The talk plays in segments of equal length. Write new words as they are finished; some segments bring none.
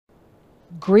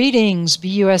Greetings,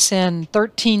 BUSN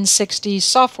 1360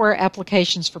 Software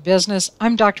Applications for Business.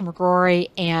 I'm Dr. McGrory,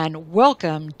 and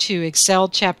welcome to Excel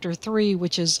Chapter 3,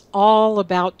 which is all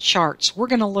about charts. We're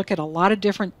going to look at a lot of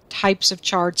different types of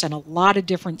charts and a lot of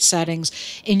different settings,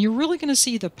 and you're really going to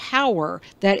see the power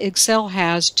that Excel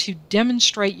has to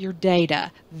demonstrate your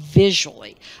data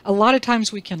visually. A lot of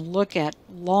times we can look at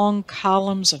long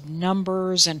columns of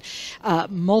numbers and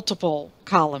multiple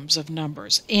columns of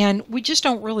numbers, and we just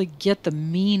don't really get the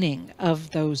meaning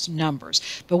of those numbers.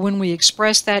 But when we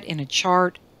express that in a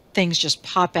chart, things just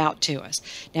pop out to us.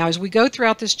 Now, as we go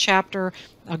throughout this chapter,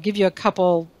 I'll give you a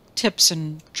couple tips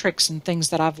and tricks and things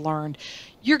that I've learned.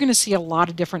 You're going to see a lot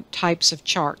of different types of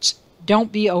charts.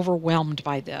 Don't be overwhelmed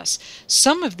by this.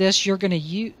 Some of this you're going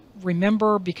to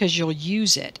remember because you'll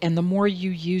use it, and the more you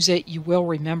use it, you will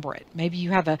remember it. Maybe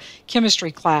you have a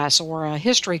chemistry class or a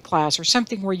history class or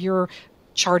something where you're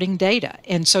charting data,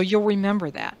 and so you'll remember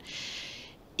that.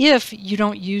 If you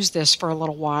don't use this for a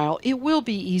little while, it will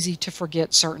be easy to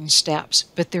forget certain steps,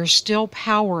 but there's still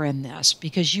power in this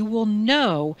because you will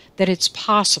know that it's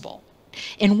possible.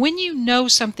 And when you know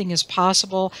something is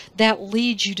possible, that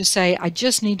leads you to say, I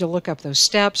just need to look up those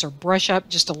steps or brush up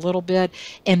just a little bit,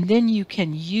 and then you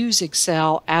can use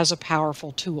Excel as a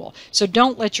powerful tool. So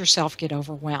don't let yourself get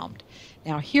overwhelmed.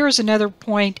 Now, here's another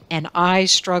point, and I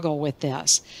struggle with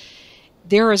this.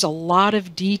 There is a lot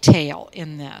of detail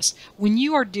in this. When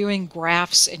you are doing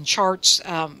graphs and charts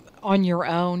on your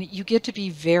own, you get to be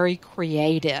very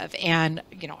creative. And,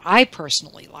 I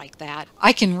personally like that.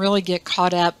 I can really get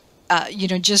caught up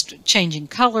just changing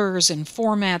colors and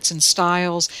formats and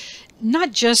styles,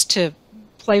 not just to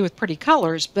play with pretty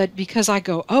colors, but because I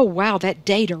go, oh, wow, that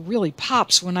data really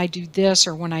pops when I do this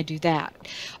or when I do that.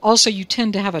 Also, you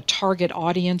tend to have a target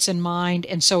audience in mind,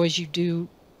 and so as you do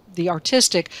the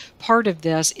artistic part of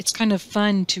this, it's kind of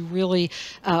fun to really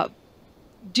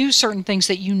do certain things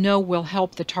that will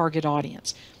help the target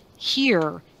audience.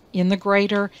 Here in the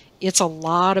grader, it's a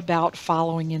lot about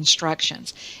following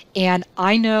instructions. And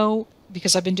I know,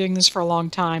 because I've been doing this for a long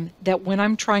time, that when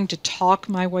I'm trying to talk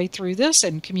my way through this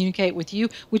and communicate with you,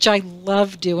 which I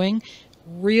love doing,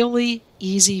 really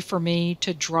easy for me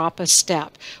to drop a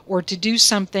step or to do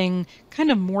something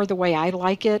kind of more the way I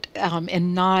like it,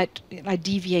 and not I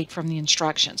deviate from the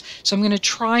instructions. So I'm going to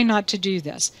try not to do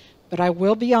this. But I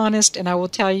will be honest, and I will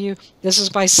tell you, this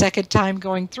is my second time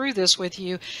going through this with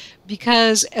you,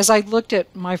 because as I looked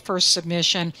at my first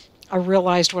submission, I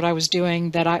realized what I was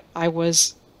doing, that I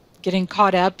was getting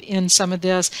caught up in some of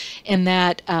this, and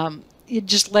that it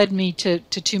just led me to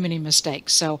too many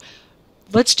mistakes. So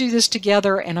let's do this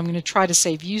together, and I'm going to try to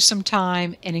save you some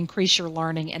time and increase your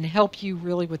learning and help you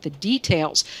really with the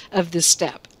details of this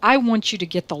step. I want you to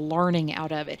get the learning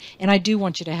out of it, and I do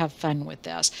want you to have fun with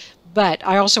this. But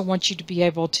I also want you to be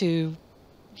able to,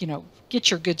 get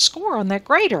your good score on that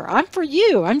grader. I'm for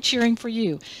you. I'm cheering for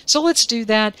you. So let's do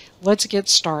that. Let's get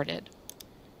started.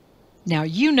 Now,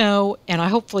 and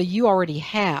hopefully you already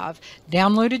have,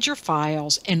 downloaded your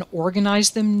files and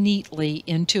organized them neatly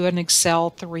into an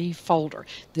Excel 3 folder.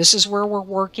 This is where we're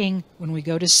working. When we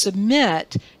go to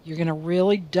submit, you're going to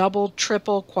really double,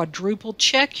 triple, quadruple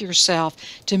check yourself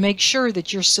to make sure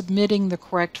that you're submitting the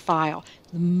correct file.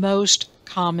 The most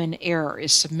common error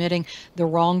is submitting the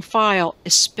wrong file,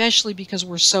 especially because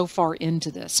we're so far into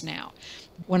this now.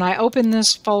 When I open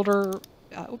this folder,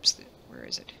 where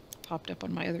is it? Popped up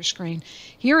on my other screen.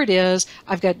 Here it is.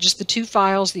 I've got just the two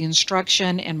files, the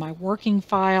instruction and my working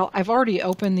file. I've already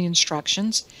opened the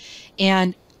instructions,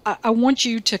 and I want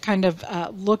you to kind of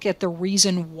look at the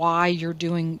reason why you're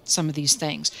doing some of these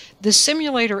things. The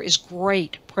simulator is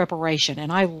great preparation,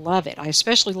 and I love it. I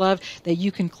especially love that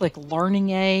you can click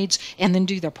learning aids and then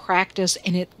do the practice,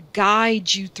 and it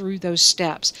guides you through those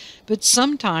steps. But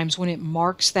sometimes when it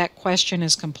marks that question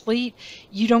as complete,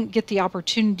 you don't get the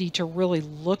opportunity to really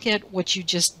look at what you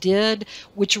just did,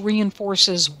 which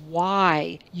reinforces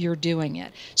why you're doing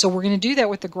it. So we're going to do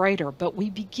that with the grader, but we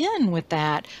begin with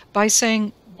that by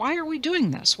saying, why are we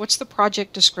doing this? What's the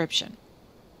project description?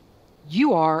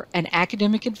 You are an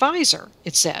academic advisor,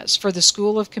 it says, for the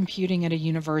School of Computing at a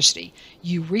university.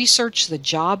 You researched the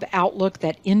job outlook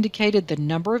that indicated the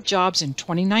number of jobs in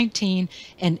 2019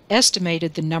 and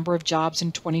estimated the number of jobs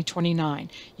in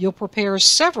 2029. You'll prepare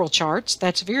several charts,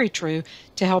 that's very true,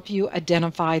 to help you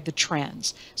identify the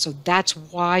trends. So that's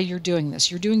why you're doing this.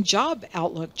 You're doing job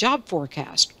outlook, job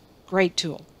forecast. Great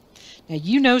tool.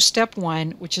 Now step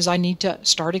one, which is I need to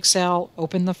start Excel,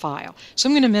 open the file. So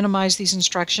I'm going to minimize these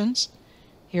instructions.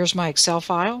 Here's my Excel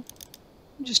file.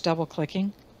 I'm just double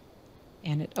clicking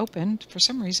and it opened. For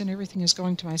some reason everything is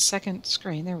going to my second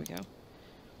screen. There we go.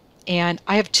 And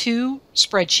I have two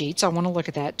spreadsheets. I want to look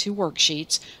at that, two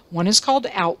worksheets. One is called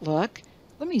Outlook.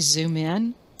 Let me zoom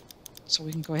in so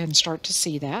we can go ahead and start to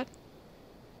see that.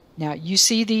 Now you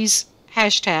see these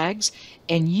hashtags,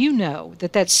 and you know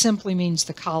that that simply means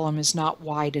the column is not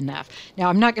wide enough. Now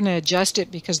I'm not going to adjust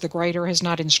it because the grader has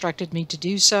not instructed me to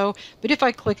do so, but if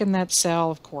I click in that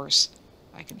cell, of course,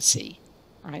 I can see,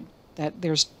 right, that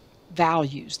there's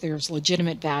values, there's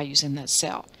legitimate values in that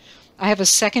cell. I have a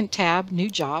second tab, New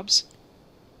Jobs.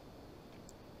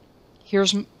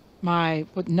 Here's my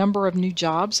number of new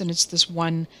jobs, and it's this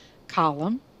one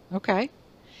column. Okay.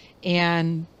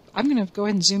 And I'm going to go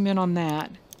ahead and zoom in on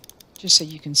that just so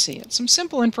you can see it. Some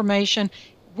simple information.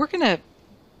 We're going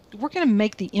to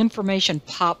make the information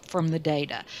pop from the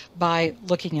data by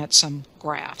looking at some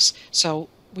graphs. So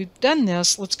we've done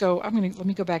this. Let's go. Let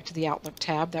me go back to the Outlook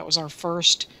tab. That was our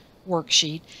first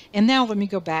worksheet. And now let me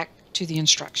go back to the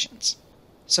instructions.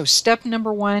 So step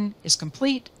number 1 is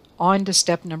complete. On to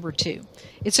step number 2.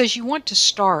 It says you want to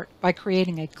start by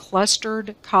creating a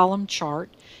clustered column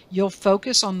chart. You'll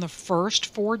focus on the first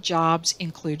 4 jobs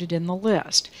included in the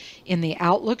list. In the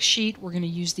Outlook sheet, we're going to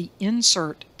use the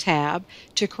Insert tab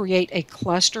to create a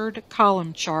clustered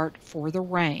column chart for the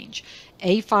range,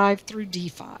 A5 through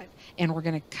D5. And we're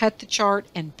going to cut the chart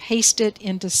and paste it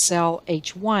into cell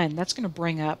H1. That's going to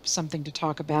bring up something to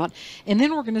talk about. And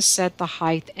then we're going to set the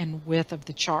height and width of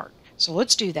the chart. So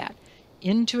let's do that.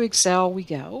 Into Excel we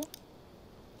go.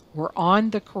 We're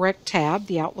on the correct tab,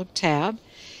 the Outlook tab,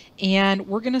 and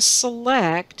we're going to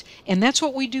select, and that's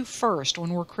what we do first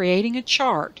when we're creating a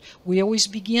chart. We always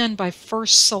begin by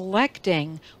first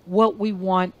selecting what we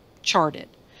want charted.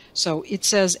 So it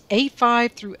says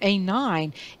A5 through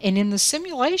A9, and in the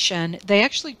simulation they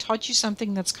actually taught you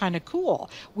something that's kind of cool,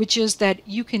 which is that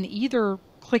you can either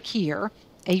click here,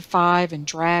 A5, and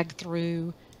drag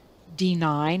through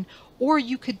D9, or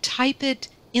you could type it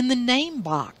in the name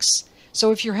box.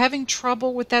 So if you're having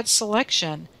trouble with that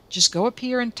selection, just go up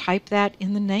here and type that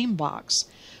in the name box.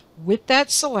 With that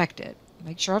selected,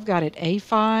 make sure I've got it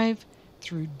A5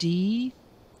 through D.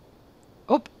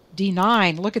 Oh,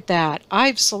 D9, look at that.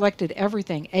 I've selected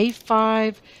everything,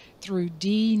 A5 through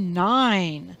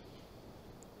D9.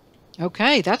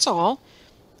 Okay, that's all.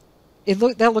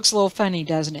 That looks a little funny,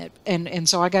 doesn't it? And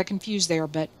so I got confused there,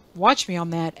 but watch me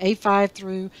on that, A5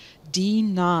 through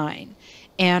D9.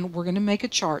 And we're going to make a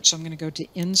chart. So I'm going to go to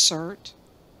Insert.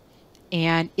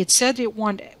 And it said it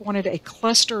wanted a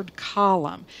clustered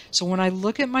column. So when I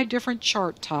look at my different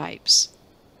chart types,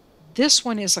 this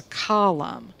one is a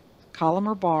column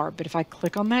or bar. But if I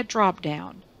click on that drop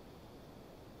down,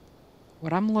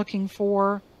 what I'm looking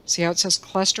for, see how it says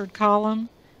clustered column?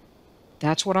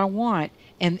 That's what I want.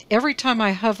 And every time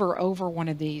I hover over one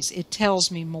of these, it tells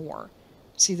me more.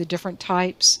 See the different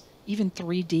types, even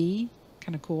 3D,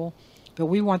 kind of cool. But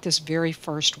we want this very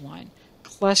first one,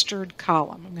 clustered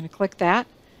column. I'm going to click that.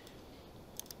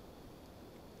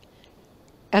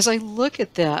 As I look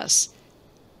at this,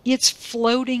 it's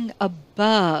floating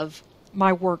above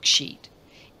my worksheet.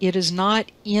 It is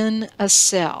not in a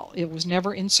cell. It was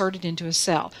never inserted into a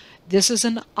cell. This is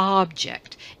an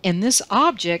object, and this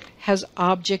object has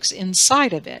objects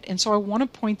inside of it. And so I want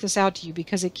to point this out to you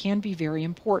because it can be very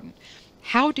important.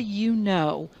 How do you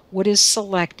know what is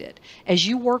selected? As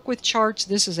you work with charts,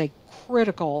 this is a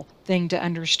critical thing to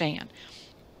understand.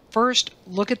 First,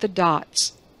 look at the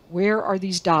dots. Where are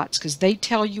these dots? Because they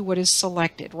tell you what is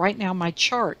selected. Right now, my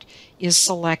chart is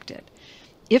selected.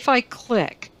 If I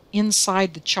click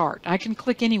inside the chart, I can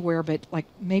click anywhere, but like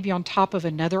maybe on top of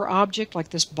another object,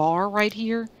 like this bar right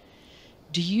here.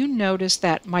 Do you notice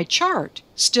that my chart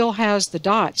still has the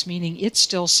dots, meaning it's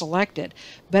still selected,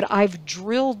 but I've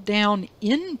drilled down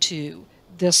into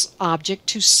this object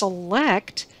to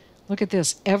select, look at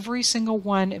this, every single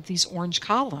one of these orange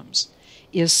columns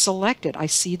is selected. I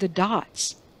see the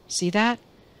dots. See that?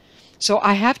 So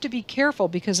I have to be careful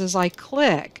because as I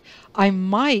click, I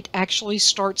might actually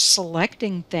start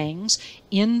selecting things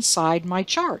inside my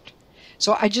chart.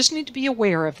 So I just need to be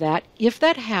aware of that. If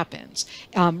that happens,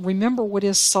 remember what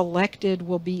is selected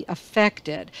will be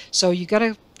affected. So you got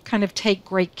to kind of take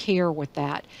great care with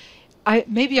that.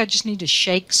 Maybe I just need to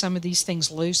shake some of these things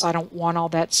loose. I don't want all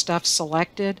that stuff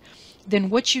selected.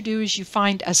 Then what you do is you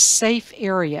find a safe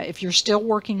area. If you're still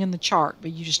working in the chart,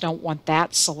 but you just don't want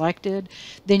that selected,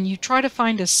 then you try to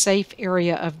find a safe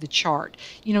area of the chart.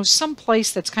 You know, some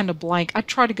place that's kind of blank. I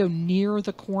try to go near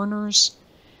the corners,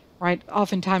 right?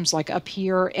 Oftentimes like up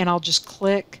here, and I'll just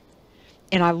click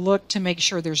and I look to make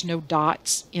sure there's no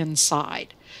dots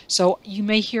inside. So you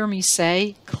may hear me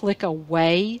say click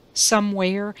away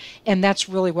somewhere, and that's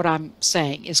really what I'm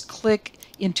saying is click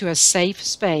into a safe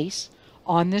space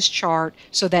on this chart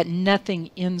so that nothing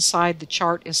inside the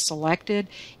chart is selected.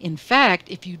 In fact,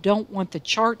 if you don't want the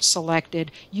chart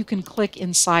selected, you can click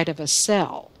inside of a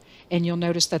cell, and you'll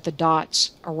notice that the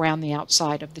dots around the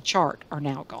outside of the chart are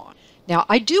now gone. Now,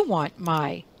 I do want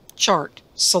my chart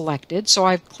selected, so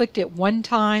I've clicked it one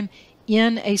time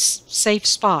in a safe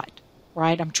spot.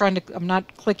 Right? I'm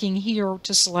not clicking here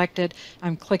to select it.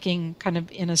 I'm clicking kind of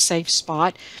in a safe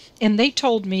spot. And they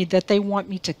told me that they want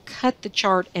me to cut the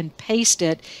chart and paste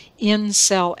it in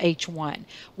cell H1.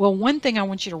 Well, one thing I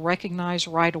want you to recognize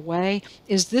right away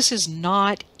is this is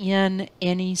not in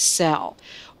any cell.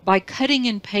 By cutting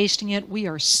and pasting it, we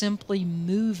are simply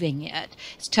moving it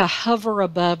to hover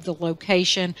above the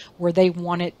location where they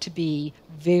want it to be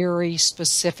very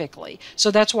specifically.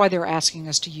 So that's why they're asking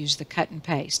us to use the cut and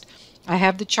paste. I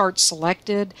have the chart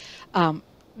selected.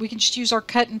 We can just use our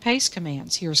cut and paste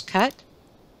commands. Here's cut.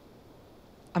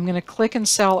 I'm going to click in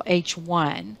cell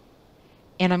H1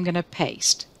 and I'm going to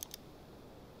paste.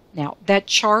 Now that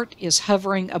chart is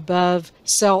hovering above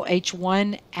cell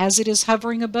H1 as it is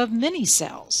hovering above many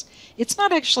cells. It's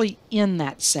not actually in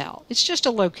that cell. It's just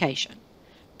a location.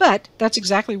 But that's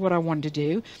exactly what I wanted to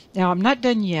do. Now I'm not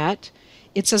done yet.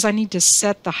 It says I need to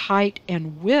set the height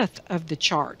and width of the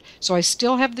chart. So I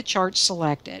still have the chart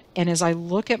selected. And as I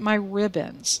look at my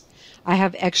ribbons, I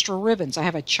have extra ribbons. I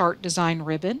have a chart design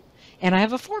ribbon and I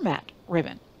have a format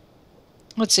ribbon.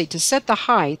 Let's see, to set the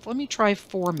height, let me try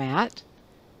format.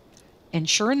 And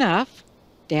sure enough,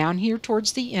 down here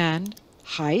towards the end,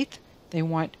 height, they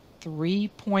want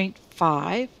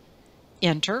 3.5,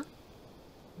 enter.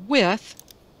 Width,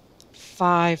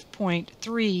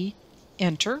 5.3,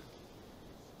 enter.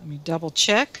 Let me double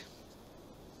check.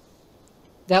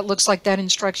 That looks like that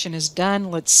instruction is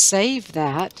done. Let's save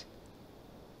that.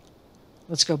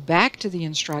 Let's go back to the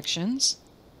instructions.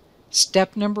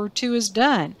 Step number 2 is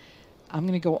done. I'm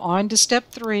going to go on to step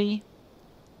 3.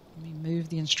 Let me move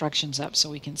the instructions up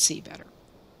so we can see better.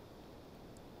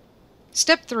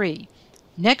 Step 3.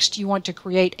 Next, you want to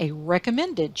create a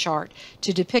recommended chart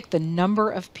to depict the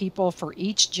number of people for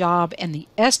each job and the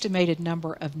estimated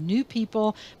number of new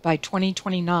people by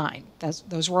 2029.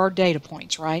 Those were our data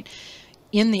points, right?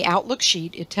 In the Outlook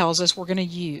sheet, it tells us we're going to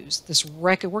use this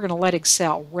we're going to let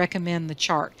Excel recommend the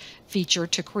chart feature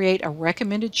to create a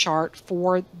recommended chart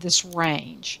for this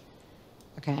range.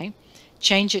 Okay?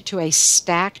 Change it to a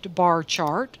stacked bar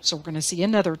chart, so we're going to see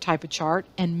another type of chart,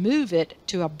 and move it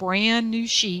to a brand new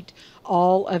sheet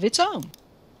all of its own.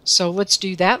 So let's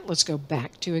do that. Let's go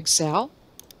back to Excel.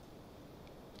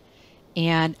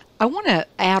 And I want to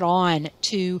add on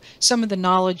to some of the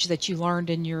knowledge that you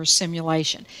learned in your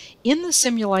simulation. In the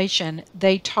simulation,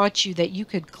 they taught you that you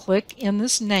could click in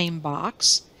this name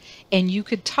box and you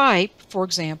could type, for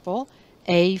example,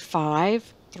 A5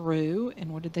 through,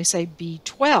 and what did they say,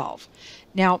 B12.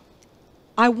 Now,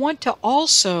 I want to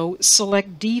also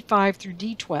select D5 through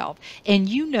D12, and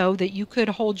you know that you could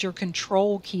hold your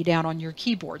control key down on your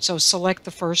keyboard. So select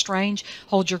the first range,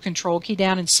 hold your control key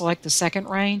down and select the second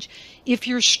range. If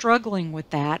you're struggling with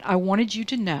that, I wanted you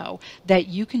to know that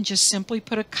you can just simply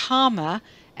put a comma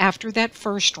after that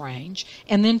first range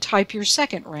and then type your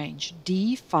second range,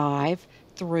 D5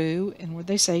 through, and what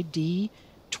they say,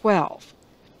 D12.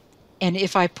 And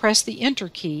if I press the enter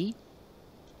key,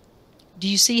 do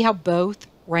you see how both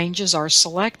ranges are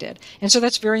selected? And so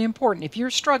that's very important if you're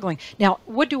struggling. Now,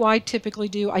 what do I typically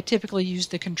do? I typically use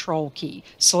the control key.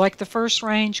 Select the first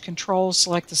range, control,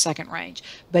 select the second range.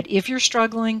 But if you're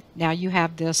struggling, now you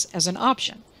have this as an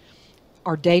option.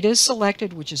 Our data is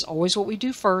selected, which is always what we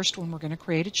do first when we're going to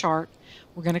create a chart.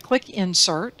 We're going to click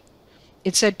Insert.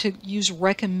 It said to use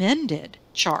recommended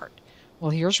chart. Well,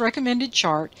 here's recommended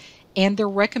chart, and they're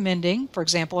recommending, for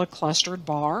example, a clustered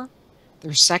bar.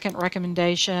 Their second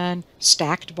recommendation,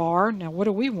 stacked bar. Now, what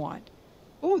do we want?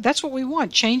 Oh, that's what we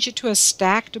want. Change it to a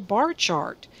stacked bar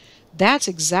chart. That's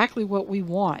exactly what we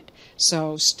want.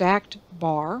 So, stacked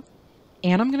bar,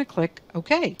 and I'm going to click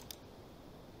OK.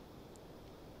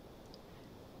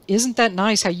 Isn't that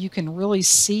nice how you can really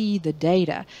see the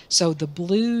data? So the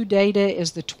blue data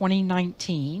is the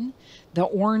 2019. The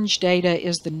orange data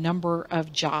is the number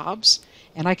of jobs.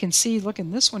 And I can see, look,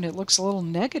 in this one, it looks a little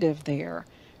negative there,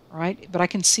 right? But I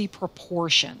can see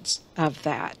proportions of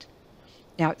that.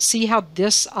 Now, see how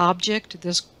this object,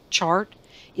 this chart,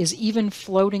 is even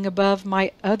floating above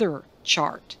my other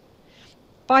chart.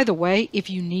 By the way, if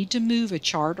you need to move a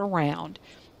chart around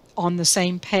on the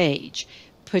same page,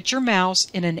 put your mouse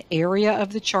in an area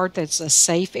of the chart that's a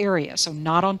safe area. So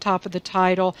not on top of the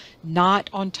title, not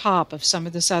on top of some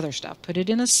of this other stuff. Put it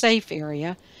in a safe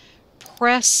area.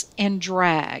 Press and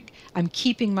drag. I'm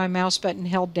keeping my mouse button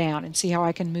held down, and see how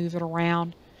I can move it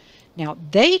around. Now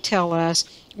they tell us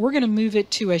we're going to move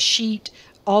it to a sheet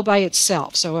all by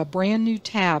itself. So a brand new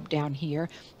tab down here,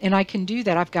 and I can do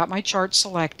that. I've got my chart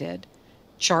selected,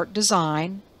 chart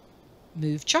design,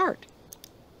 move chart.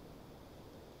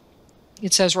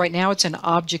 It says right now it's an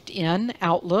object in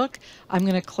Outlook. I'm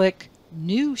going to click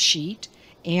new sheet,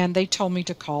 and they told me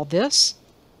to call this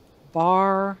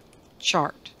bar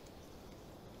chart.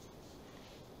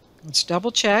 Let's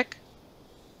double check.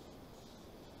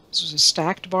 This is a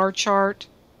stacked bar chart,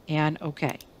 and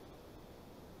OK.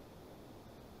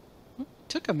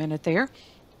 Took a minute there.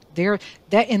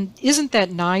 And isn't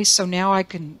that nice? So now I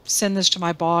can send this to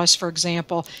my boss, for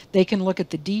example. They can look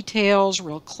at the details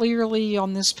real clearly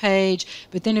on this page,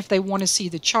 but then if they want to see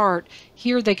the chart,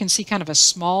 here they can see kind of a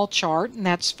small chart, and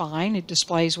that's fine. It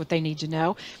displays what they need to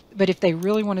know. But if they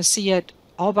really want to see it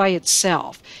all by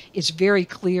itself, it's very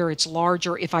clear, it's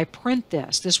larger. If I print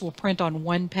this will print on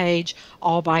one page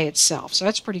all by itself. So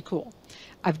that's pretty cool.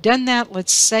 I've done that.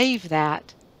 Let's save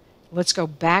that. Let's go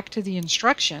back to the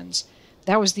instructions.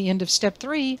 That was the end of step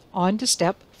 3, on to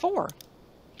step 4.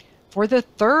 For the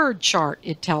third chart,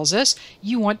 it tells us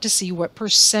you want to see what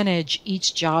percentage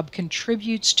each job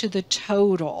contributes to the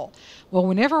total. Well,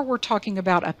 whenever we're talking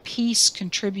about a piece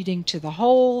contributing to the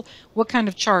whole, what kind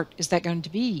of chart is that going to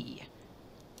be?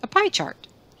 A pie chart.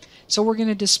 So we're going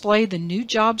to display the new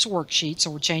jobs worksheet.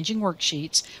 So we're changing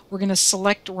worksheets. We're going to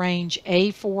select range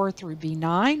A4 through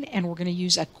B9, and we're going to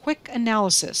use a quick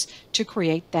analysis to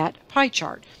create that pie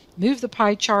chart. Move the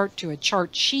pie chart to a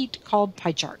chart sheet called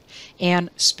pie chart. And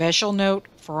special note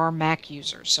for our Mac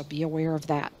users, so be aware of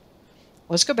that.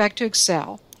 Let's go back to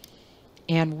Excel.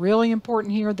 And really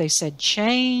important here, they said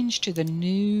change to the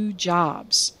new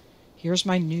jobs. Here's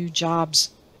my new jobs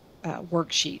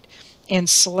worksheet. And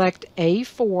select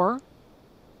A4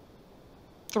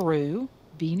 through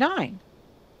B9.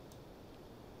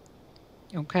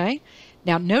 Okay?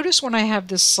 Now notice when I have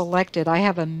this selected, I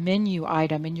have a menu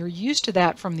item, and you're used to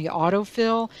that from the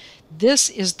autofill. This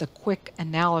is the quick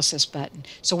analysis button.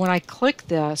 So when I click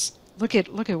this, look at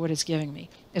what it's giving me.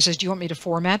 It says, do you want me to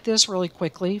format this really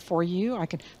quickly for you? I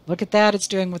can look at that. It's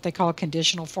doing what they call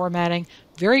conditional formatting.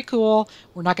 Very cool.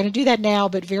 We're not going to do that now,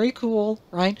 but very cool,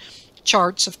 right?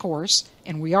 Charts, of course,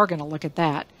 and we are going to look at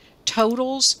that.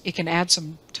 Totals, it can add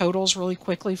some totals really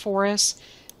quickly for us.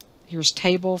 Here's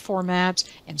table formats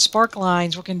and spark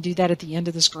lines. We're going to do that at the end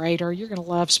of this grader. You're going to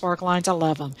love spark lines. I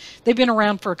love them. They've been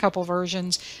around for a couple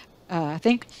versions, I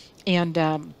think. And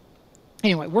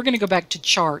anyway, we're going to go back to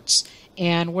charts.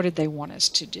 And what did they want us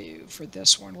to do for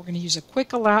this one? We're going to use a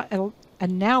quick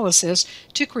analysis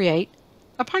to create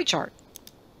a pie chart.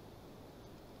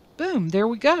 Boom, there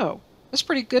we go. That's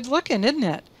pretty good looking, isn't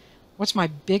it? What's my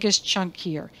biggest chunk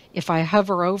here? If I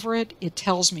hover over it, it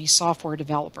tells me software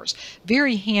developers.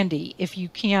 Very handy if you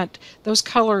can't, those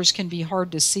colors can be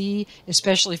hard to see,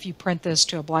 especially if you print this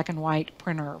to a black and white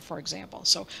printer, for example.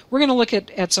 So we're going to look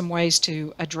at some ways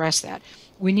to address that.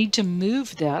 We need to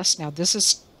move this. Now this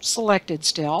is selected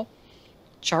still.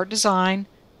 Chart design,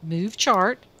 move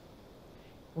chart.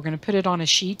 We're going to put it on a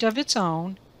sheet of its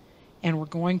own, and we're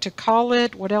going to call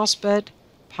it, what else but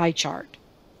pie chart.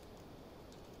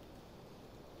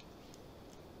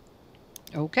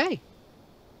 Okay.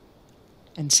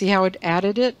 And see how it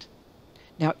added it?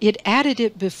 Now, it added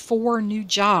it before new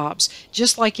jobs,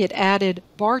 just like it added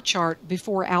bar chart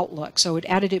before Outlook. So it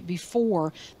added it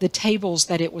before the tables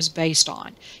that it was based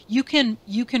on. You can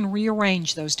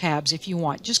rearrange those tabs if you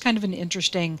want. Just kind of an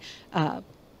interesting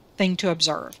thing to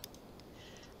observe.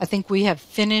 I think we have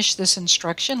finished this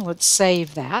instruction. Let's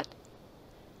save that.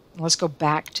 Let's go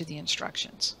back to the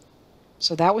instructions.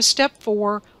 So that was step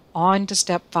 4, on to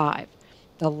step 5.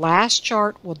 The last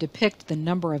chart will depict the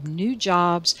number of new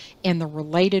jobs and the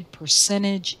related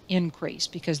percentage increase.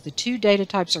 Because the two data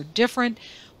types are different,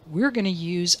 we're going to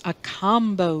use a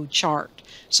combo chart.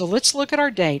 So let's look at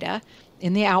our data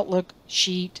in the Outlook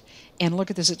sheet and look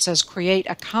at this. It says create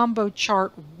a combo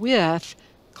chart with,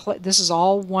 this is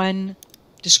all one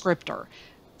descriptor,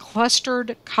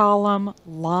 clustered column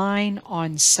line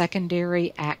on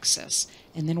secondary axis.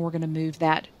 And then we're going to move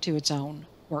that to its own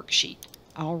worksheet.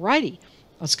 Alrighty.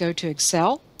 Let's go to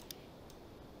Excel,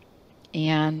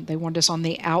 and they want us on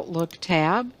the Outlook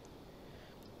tab,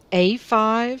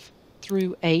 A5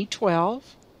 through A12.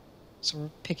 So we're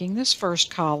picking this first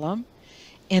column,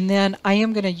 and then I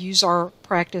am going to use our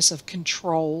practice of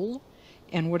control.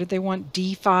 And what did they want?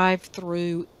 D5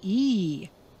 through E12.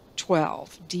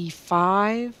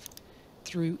 D5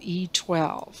 through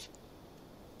E12.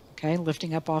 Okay,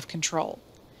 lifting up off control.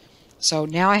 So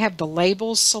now I have the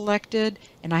labels selected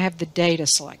and I have the data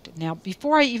selected. Now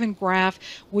before I even graph,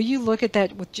 will you look at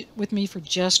that with me for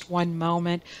just one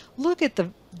moment? Look at the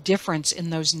difference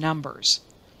in those numbers.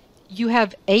 You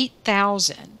have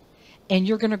 8,000 and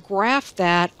you're going to graph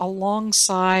that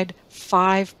alongside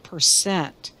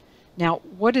 5%. Now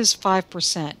what is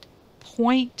 5%?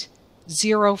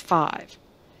 0.05.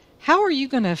 How are you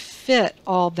going to fit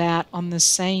all that on the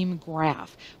same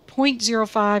graph?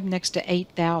 0.05 next to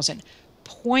 8,000.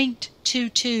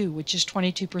 0.22, which is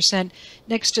 22%,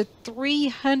 next to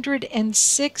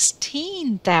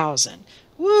 316,000.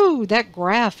 Woo, that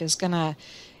graph is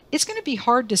it's going to be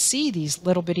hard to see these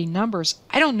little bitty numbers.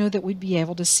 I don't know that we'd be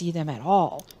able to see them at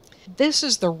all. This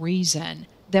is the reason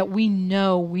that we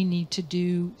know we need to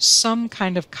do some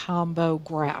kind of combo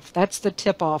graph. That's the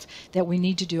tip-off that we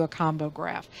need to do a combo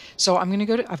graph. So I'm going to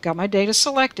go to, I've got my data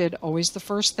selected, always the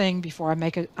first thing before I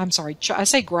make I'm sorry, I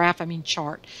say graph, I mean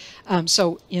chart.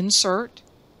 So insert,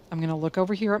 I'm going to look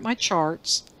over here at my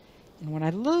charts, and when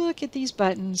I look at these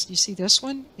buttons, you see this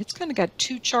one? It's kind of got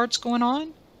two charts going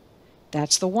on.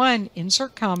 That's the one,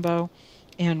 insert combo.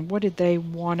 And what did they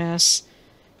want us?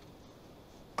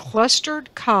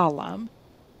 Clustered column.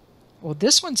 Well,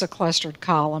 this one's a clustered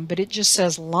column, but it just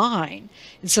says line.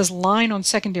 It says line on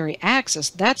secondary axis.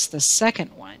 That's the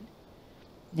second one.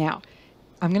 Now,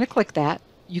 I'm going to click that.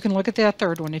 You can look at that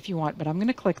third one if you want, but I'm going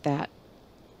to click that.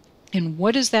 And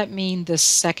what does that mean, the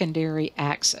secondary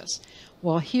axis?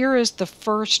 Well, here is the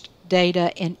first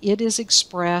data, and it is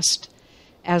expressed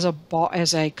as a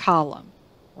column,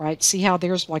 right? See how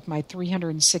there's like my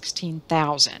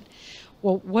 316,000.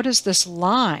 Well, what is this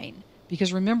line?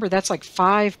 Because remember, that's like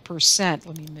 5%.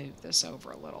 Let me move this over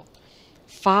a little.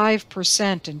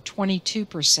 5% and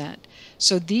 22%.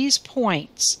 So these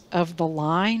points of the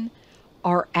line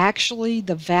are actually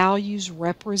the values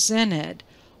represented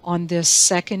on this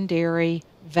secondary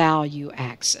value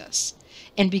axis.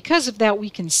 And because of that, we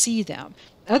can see them.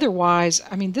 Otherwise,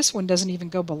 I mean, this one doesn't even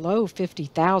go below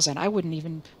 50,000. I wouldn't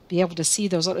even be able to see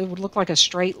those. It would look like a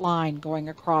straight line going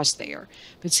across there.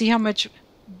 But see how much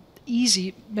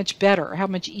better, how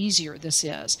much easier this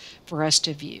is for us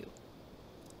to view.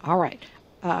 All right,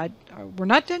 we're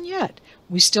not done yet.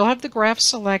 We still have the graph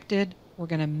selected. We're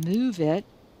going to move it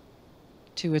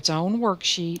to its own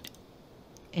worksheet.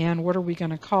 And what are we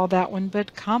going to call that one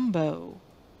but combo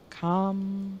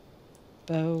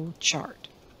chart.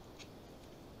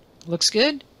 Looks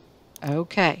good?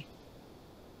 Okay.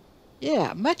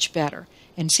 Yeah, much better.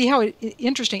 And see how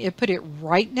interesting, it put it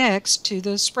right next to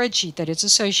the spreadsheet that it's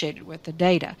associated with, the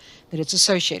data that it's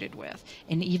associated with,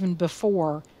 and even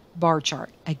before bar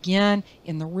chart. Again,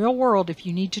 in the real world, if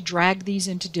you need to drag these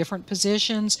into different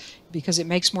positions because it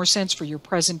makes more sense for your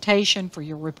presentation, for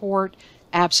your report,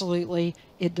 absolutely,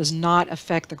 it does not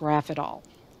affect the graph at all.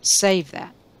 Save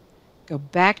that. Go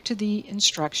back to the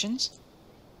instructions.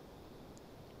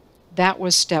 That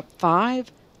was step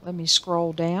 5. Let me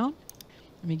scroll down.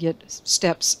 Let me get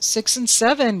steps 6 and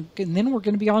 7, and then we're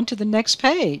going to be on to the next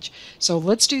page. So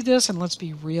let's do this, and let's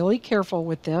be really careful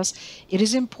with this. It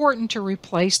is important to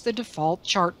replace the default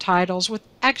chart titles with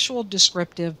actual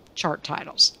descriptive chart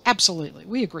titles. Absolutely,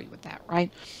 we agree with that,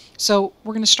 right? So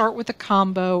we're going to start with a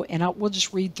combo, and we'll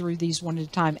just read through these one at a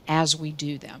time as we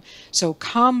do them. So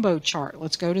combo chart,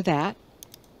 let's go to that.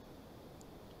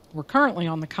 We're currently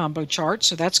on the combo chart,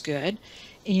 so that's good.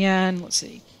 And let's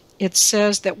see. It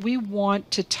says that we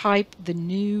want to type the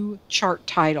new chart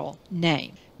title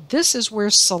name. This is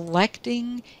where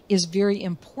selecting is very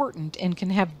important and can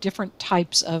have different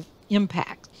types of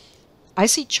impact. I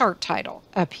see chart title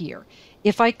up here.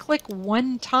 If I click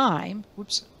one time,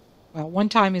 whoops, well, one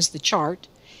time is the chart.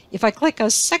 If I click a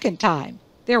second time,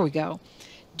 there we go.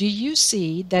 Do you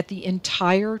see that the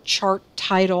entire chart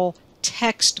title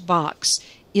text box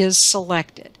is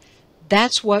selected?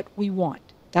 That's what we want.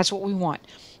 That's what we want.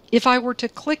 If I were to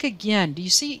click again, do you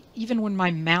see even when my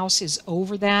mouse is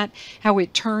over that, how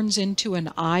it turns into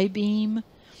an I-beam?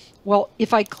 Well,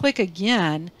 if I click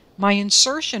again, my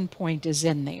insertion point is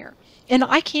in there. And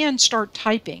I can start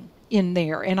typing in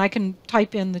there, and I can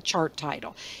type in the chart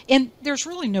title. And there's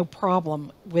really no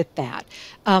problem with that.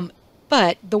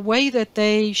 But the way that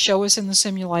they show us in the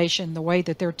simulation, the way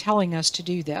that they're telling us to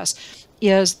do this,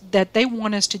 is that they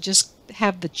want us to just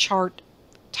have the chart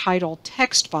title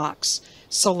text box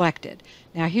selected.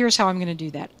 Now here's how I'm going to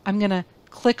do that. I'm going to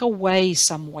click away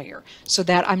somewhere so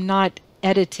that I'm not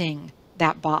editing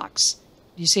that box.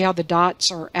 You see how the dots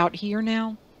are out here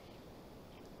now?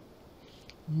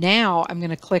 Now I'm going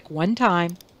to click one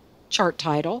time, chart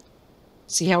title.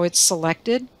 See how it's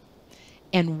selected?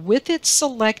 And with it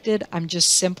selected, I'm just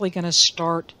simply going to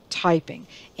start typing.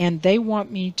 And they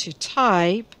want me to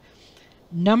type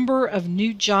number of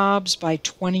new jobs by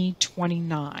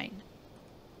 2029.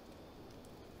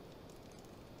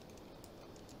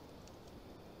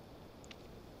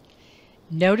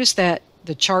 Notice that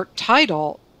the chart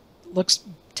title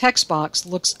text box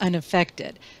looks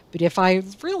unaffected. But if I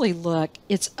really look,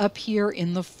 it's up here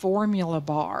in the formula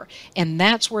bar, and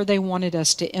that's where they wanted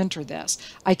us to enter this.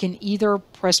 I can either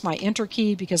press my enter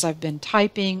key because I've been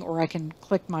typing, or I can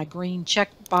click my green check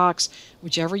box,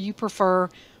 whichever you prefer.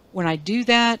 When I do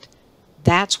that,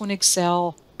 that's when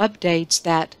Excel updates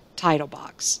that title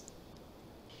box.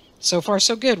 So far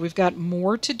so good. We've got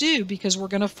more to do because we're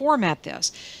going to format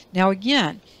this. Now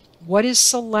again, what is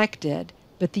selected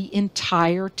but the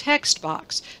entire text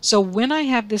box? So when I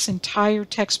have this entire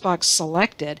text box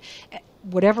selected,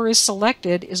 whatever is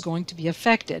selected is going to be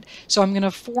affected. So I'm going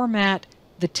to format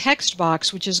the text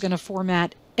box, which is going to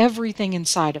format everything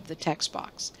inside of the text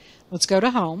box. Let's go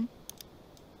to Home.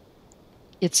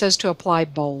 It says to apply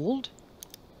bold.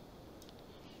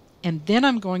 And then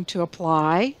I'm going to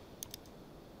apply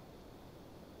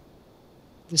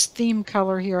this theme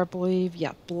color here, I believe.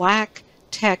 Yeah, black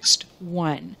text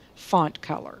 1 font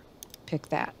color. Pick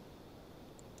that.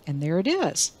 And there it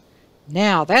is.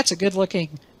 Now that's a good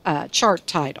looking chart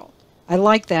title. I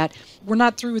like that. We're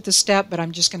not through with the step, but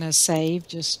I'm just going to save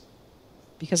just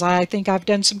because I think I've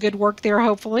done some good work there,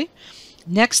 hopefully.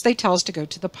 Next, they tell us to go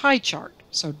to the pie chart.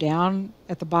 So down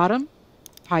at the bottom,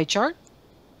 pie chart.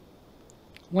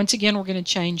 Once again, we're going to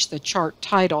change the chart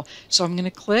title. So I'm going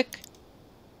to click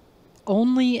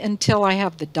only until I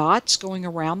have the dots going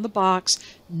around the box,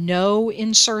 no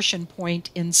insertion point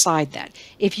inside that.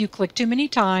 If you click too many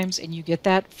times and you get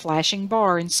that flashing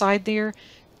bar inside there,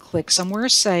 click somewhere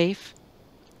safe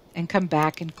and come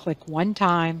back and click one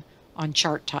time on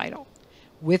chart title.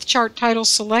 With chart title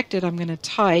selected, I'm going to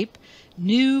type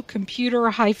new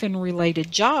computer-related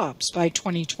jobs by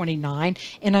 2029,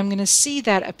 and I'm going to see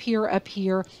that appear up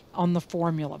here on the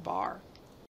formula bar.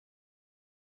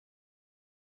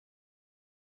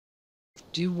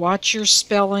 Do watch your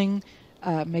spelling,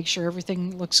 make sure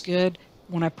everything looks good.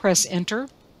 When I press enter,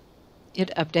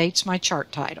 it updates my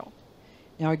chart title.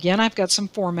 Now again, I've got some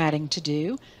formatting to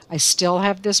do. I still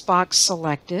have this box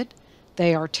selected.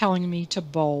 They are telling me to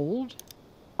bold.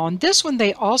 On this one,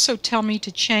 they also tell me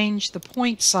to change the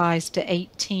point size to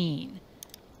 18.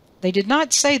 They did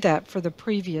not say that for the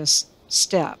previous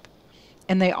step.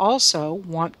 And they also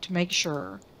want to make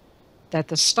sure that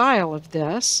the style of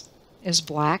this is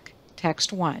black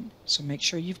text 1. So make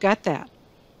sure you've got that.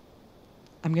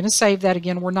 I'm going to save that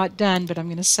again. We're not done, but I'm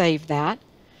going to save that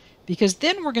because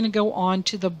then we're going to go on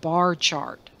to the bar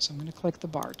chart. So I'm going to click the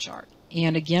bar chart.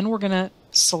 And again, we're going to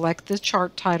select the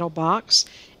chart title box,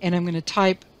 and I'm going to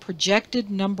type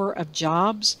projected number of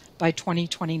jobs by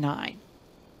 2029.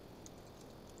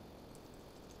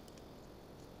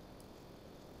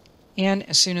 And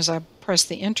as soon as I press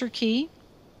the enter key,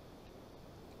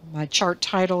 my chart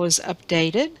title is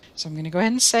updated. So I'm going to go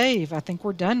ahead and save. I think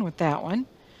we're done with that one.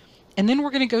 And then we're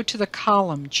going to go to the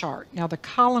column chart. Now the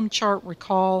column chart,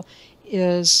 recall,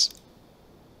 is,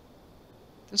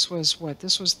 this was what?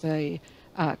 This was the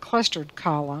clustered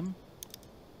column.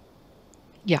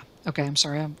 Yeah, okay, I'm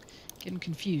sorry, I'm getting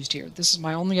confused here. This is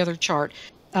my only other chart.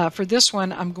 For this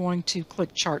one, I'm going to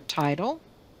click chart title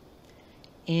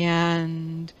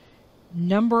and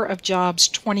number of jobs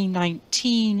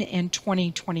 2019 and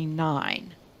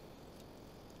 2029.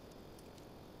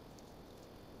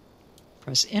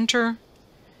 Press enter,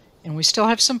 and we still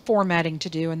have some formatting to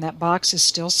do, and that box is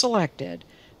still selected.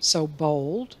 So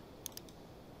bold.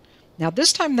 Now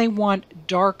this time they want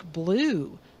dark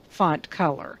blue font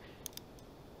color.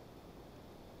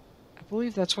 I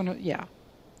believe that's one of, yeah.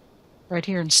 Right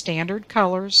here in standard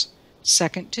colors,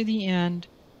 second to the end,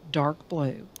 dark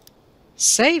blue.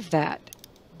 Save that.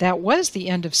 That was the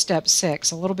end of step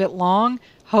 6. A little bit long,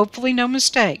 hopefully no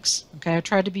mistakes. Okay, I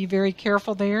tried to be very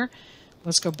careful there.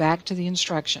 Let's go back to the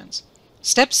instructions.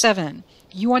 Step 7,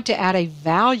 you want to add a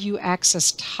value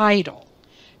axis title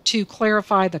to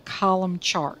clarify the column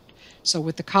chart. So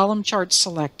with the column chart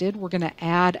selected, we're going to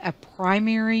add a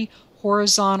primary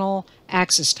horizontal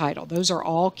axis title. Those are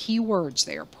all key words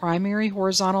there, primary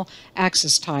horizontal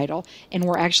axis title, and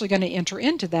we're actually going to enter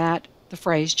into that the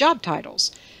phrase job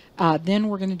titles. Then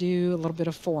we're going to do a little bit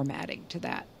of formatting to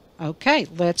that. Okay,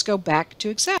 let's go back to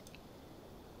Excel.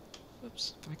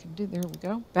 Oops, if I can do, there we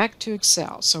go. Back to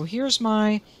Excel. So here's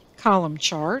my column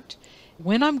chart.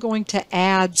 When I'm going to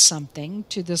add something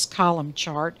to this column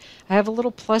chart, I have a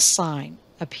little plus sign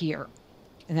up here,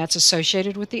 and that's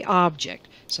associated with the object.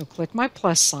 So click my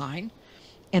plus sign.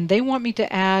 and they want me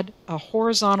to add a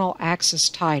horizontal axis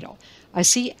title. I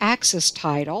see axis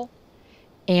title,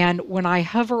 and when I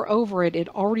hover over it, it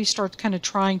already starts kind of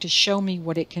trying to show me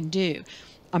what it can do.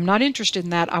 I'm not interested in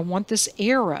that. I want this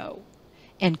arrow,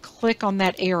 and click on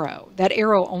that arrow. That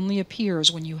arrow only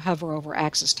appears when you hover over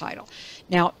axis title.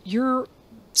 Now, your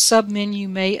submenu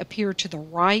may appear to the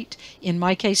right. In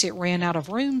my case, it ran out of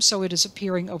room, so it is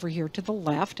appearing over here to the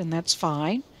left, and that's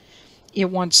fine. It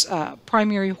wants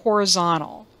primary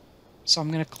horizontal, so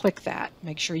I'm going to click that.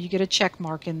 Make sure you get a check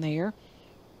mark in there.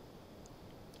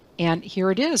 And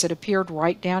here it is. It appeared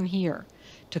right down here.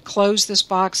 To close this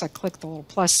box, I click the little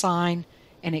plus sign,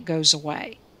 and it goes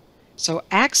away. So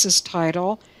axis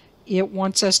title, it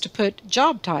wants us to put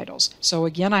job titles. So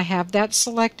again, I have that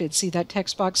selected. See that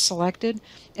text box selected?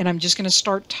 And I'm just going to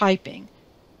start typing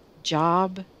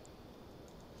job,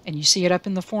 and you see it up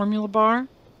in the formula bar.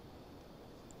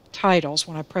 Titles.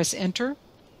 When I press enter,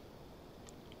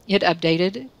 it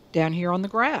updated down here on the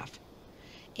graph.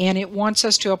 And it wants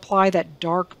us to apply that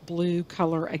dark blue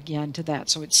color again to that.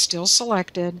 So it's still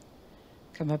selected.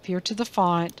 Come up here to the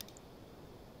font,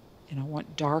 and I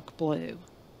want dark blue.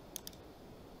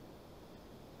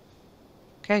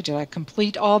 Okay, did I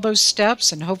complete all those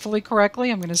steps and hopefully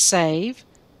correctly? I'm going to save.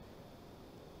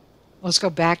 Let's go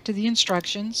back to the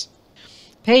instructions.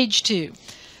 Page 2.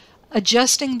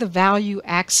 Adjusting the value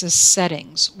axis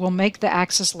settings will make the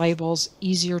axis labels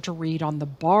easier to read on the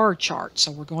bar chart.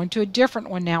 So we're going to a different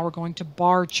one now. We're going to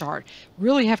bar chart.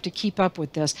 Really have to keep up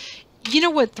with this. You know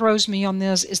what throws me on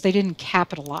this is they didn't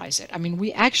capitalize it. I mean,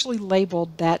 we actually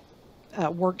labeled that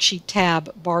worksheet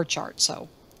tab bar chart. So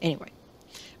anyway,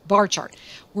 bar chart.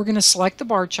 We're going to select the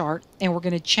bar chart, and we're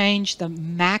going to change the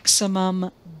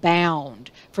maximum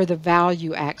bound for the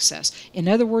value axis. In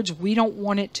other words, we don't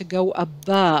want it to go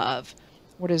above,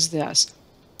 what is this?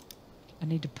 I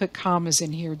need to put commas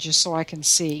in here just so I can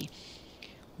see.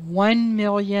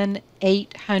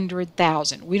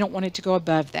 1,800,000. We don't want it to go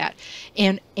above that.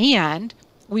 And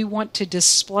we want to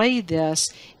display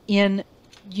this in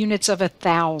units of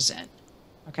 1,000.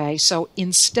 Okay, so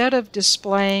instead of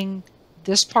displaying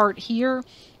this part here,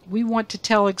 we want to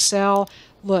tell Excel,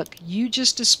 look, you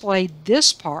just displayed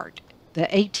this part, the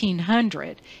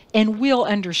 1,800, and we'll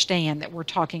understand that we're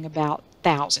talking about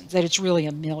thousands, that it's really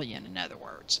a million, in other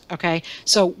words. Okay,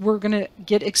 so we're going to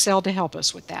get Excel to help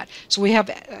us with that. So we have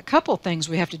a couple things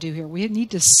we have to do here. We need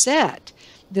to set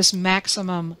this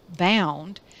maximum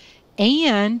bound,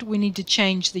 and we need to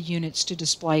change the units to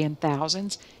display in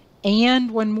thousands. And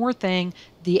one more thing,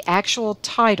 the actual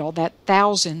title, that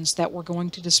thousands that we're going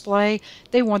to display,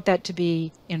 they want that to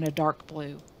be in a dark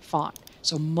blue font.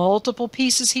 So multiple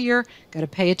pieces here, got to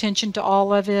pay attention to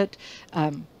all of it.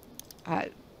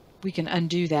 We can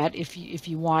undo that if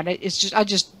you want it. It's just I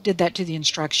just did that to the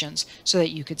instructions so that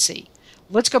you could see.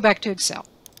 Let's go back to Excel.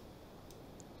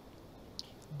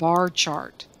 Bar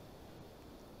chart.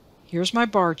 Here's my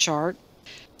bar chart.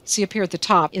 See up here at the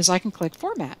top is I can click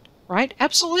Format. Right?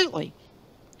 Absolutely.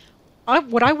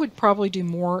 What I would probably do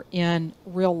more in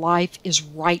real life is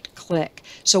right click.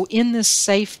 So in this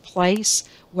safe place,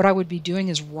 what I would be doing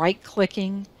is right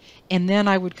clicking, and then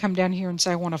I would come down here and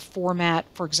say I want to format,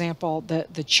 for example,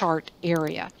 the chart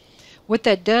area. What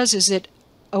that does is it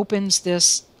opens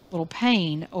this little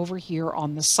pane over here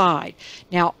on the side.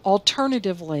 Now,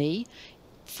 alternatively,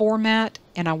 format,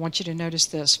 and I want you to notice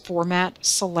this, format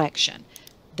selection.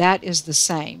 That is the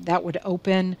same. That would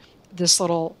open this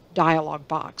little dialog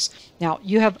box. Now,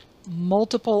 you have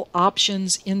multiple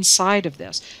options inside of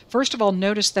this. First of all,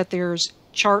 notice that there's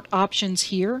chart options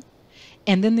here,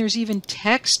 and then there's even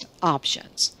text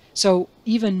options. So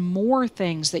even more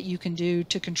things that you can do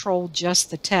to control just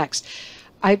the text.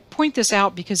 I point this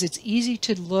out because it's easy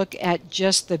to look at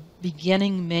just the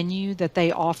beginning menu that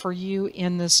they offer you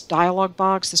in this dialog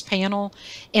box, this panel,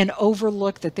 and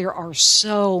overlook that there are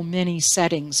so many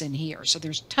settings in here. So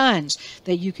there's tons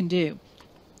that you can do.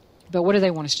 But what do they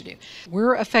want us to do?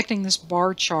 We're affecting this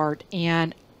bar chart,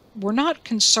 and we're not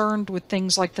concerned with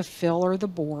things like the fill or the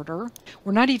border.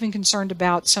 We're not even concerned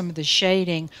about some of the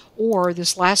shading, or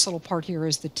this last little part here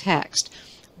is the text.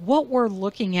 What we're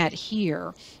looking at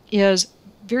here is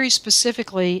very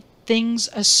specifically things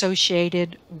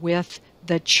associated with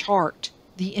the chart,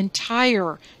 the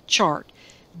entire chart.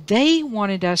 They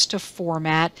wanted us to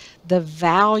format the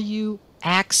value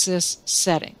axis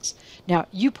settings. Now,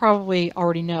 you probably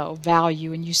already know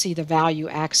value, and you see the value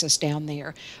axis down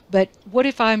there. But what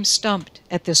if I'm stumped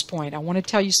at this point? I want to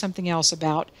tell you something else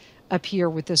about up here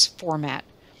with this format.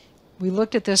 We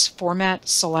looked at this format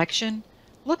selection.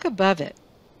 Look above it.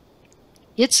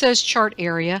 It says chart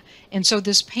area, and so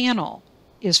this panel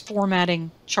is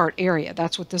formatting chart area.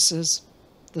 That's what this is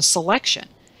the selection.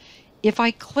 If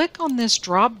I click on this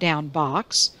drop-down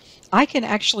box, I can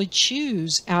actually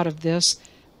choose out of this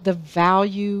the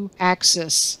value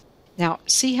axis. Now,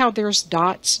 see how there's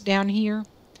dots down here?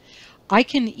 I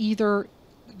can either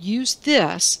use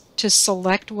this to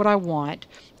select what I want,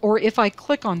 or if I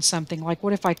click on something, like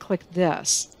what if I click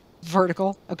this?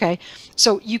 Vertical, okay?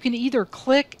 So you can either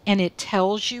click and it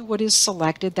tells you what is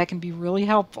selected. That can be really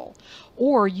helpful.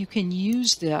 Or you can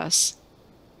use this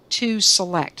to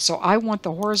select. So I want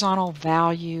the horizontal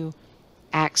value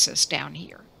axis down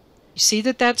here. You see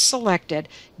that that's selected.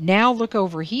 Now look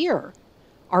over here.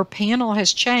 Our panel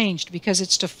has changed because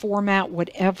it's to format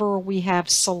whatever we have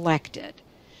selected.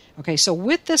 Okay, so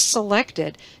with this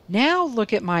selected, now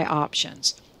look at my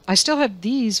options. I still have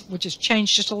these, which has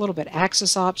changed just a little bit,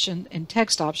 axis option and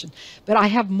text option, but I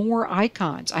have more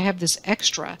icons. I have this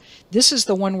extra. This is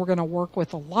the one we're going to work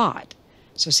with a lot.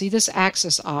 So see this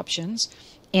axis options,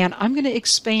 and I'm going to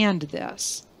expand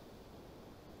this.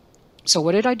 So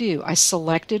what did I do? I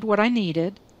selected what I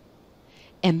needed,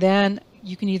 and then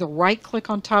you can either right click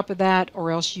on top of that,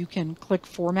 or else you can click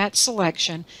Format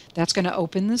Selection. That's going to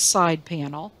open the side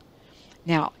panel.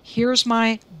 Now here's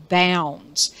my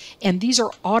bounds, and these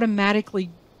are automatically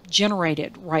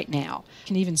generated right now. You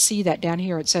can even see that down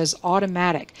here. It says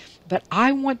automatic, but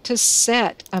I want to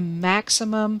set a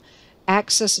maximum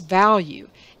axis value,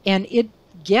 and it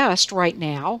guessed right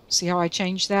now. See how I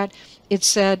changed that? It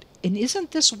said, and isn't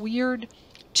this weird,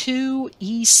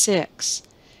 2e6.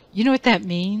 You know what that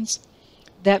means?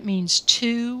 That means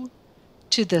 2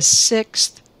 to the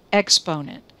 6th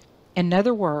exponent. In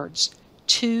other words,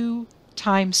 2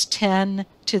 times 10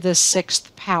 to the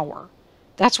 6th power.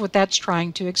 That's what that's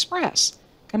trying to express.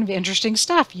 Kind of interesting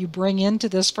stuff you bring into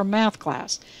this from math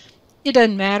class. It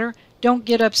doesn't matter. Don't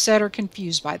get upset or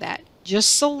confused by that.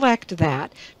 Just select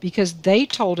that because they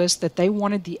told us that they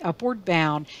wanted the upward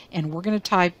bound, and we're going to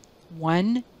type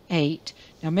 1, 8.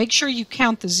 Now make sure you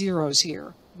count the zeros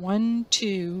here. 1,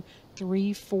 2,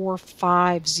 3, 4,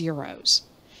 5 zeros.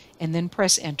 And then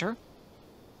press enter.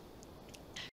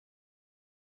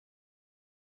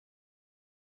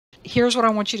 Here's what I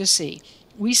want you to see.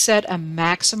 We set a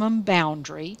maximum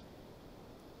boundary,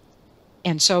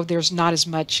 and so there's not as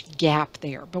much gap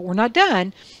there. But we're not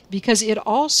done, because it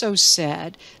also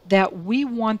said that we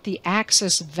want the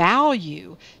axis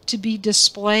value to be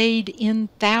displayed in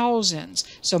thousands.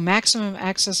 So maximum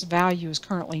axis value is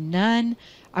currently none.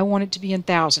 I want it to be in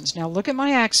thousands. Now look at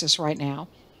my axis right now,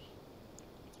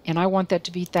 and I want that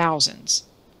to be thousands.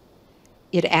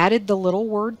 It added the little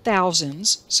word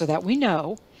thousands so that we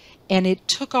know, and it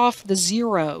took off the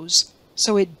zeros,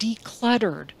 so it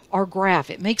decluttered our graph.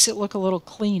 It makes it look a little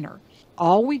cleaner.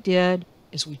 All we did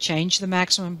is we changed the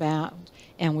maximum bound,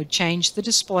 and we changed the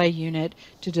display unit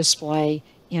to display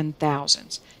in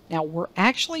thousands. Now we're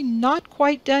actually not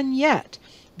quite done yet,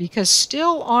 because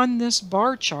still on this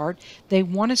bar chart they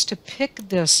want us to pick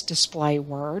this display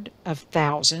word of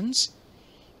thousands,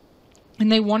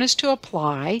 and they want us to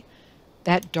apply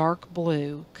that dark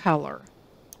blue color.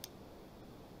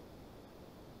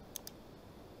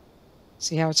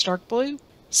 See how it's dark blue?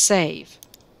 Save.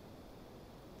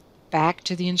 Back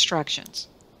to the instructions.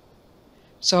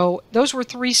 So those were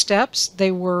 3 steps. They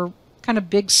were kind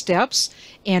of big steps,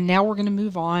 and now we're going to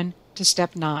move on to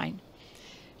step 9.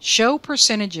 Show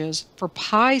percentages for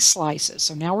pie slices.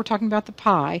 So now we're talking about the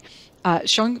pie.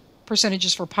 Showing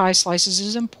percentages for pie slices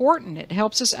is important. It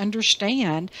helps us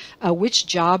understand which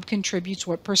job contributes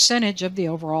what percentage of the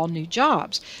overall new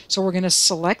jobs. So we're going to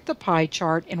select the pie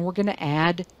chart, and we're going to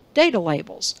add data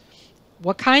labels.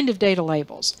 What kind of data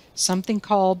labels? Something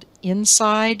called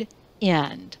inside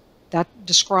end. That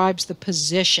describes the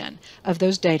position of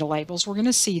those data labels. We're going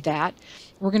to see that.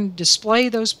 We're going to display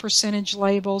those percentage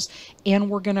labels, and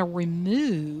we're going to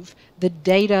remove the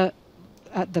data,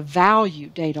 the value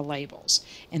data labels,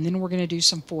 and then we're going to do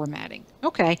some formatting.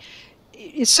 Okay,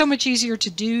 it's so much easier to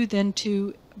do than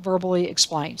to verbally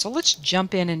explain. So let's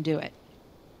jump in and do it.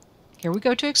 Here we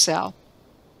go to Excel,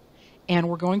 and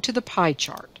we're going to the pie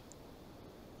chart.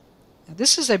 Now,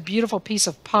 this is a beautiful piece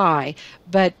of pie,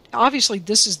 but obviously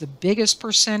this is the biggest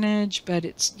percentage, but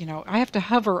it's, you know, I have to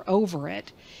hover over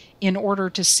it in order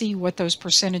to see what those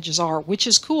percentages are, which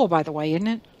is cool, by the way, isn't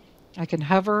it? I can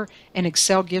hover and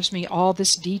Excel gives me all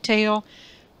this detail.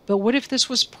 But what if this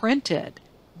was printed?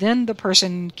 Then the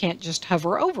person can't just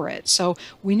hover over it. So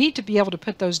we need to be able to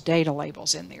put those data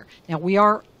labels in there. Now we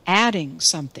are adding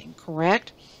something,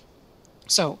 correct?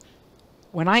 So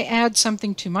when I add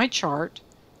something to my chart,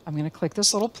 I'm going to click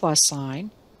this little plus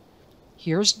sign.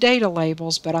 Here's data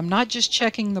labels, but I'm not just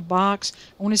checking the box.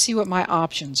 I want to see what my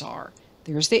options are.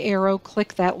 There's the arrow.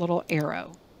 Click that little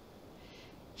arrow.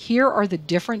 Here are the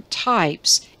different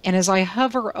types, and as I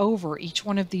hover over each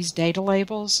one of these data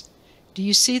labels, do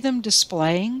you see them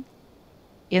displaying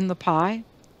in the pie?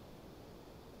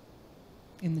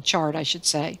 In the chart, I should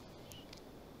say.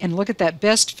 And look at that,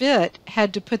 best fit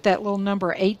had to put that little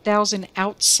number 8,000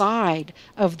 outside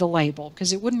of the label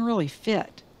because it wouldn't really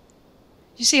fit.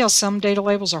 You see how some data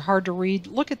labels are hard to read?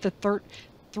 Look at the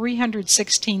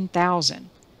 316,000.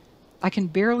 I can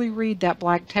barely read that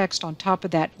black text on top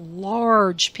of that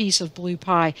large piece of blue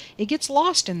pie. It gets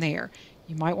lost in there.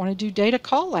 You might want to do data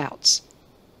callouts.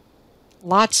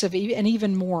 Lots of, and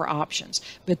even more options.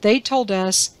 But they told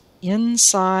us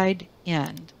inside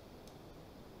end.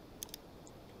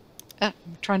 I'm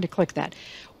trying to click that.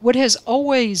 What has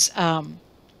always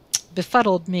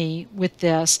befuddled me with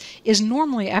this is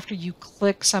normally after you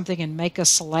click something and make a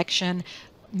selection,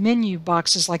 menu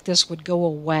boxes like this would go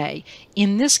away.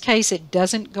 In this case, it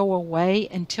doesn't go away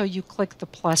until you click the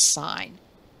plus sign.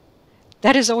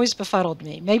 That has always befuddled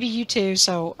me. Maybe you too,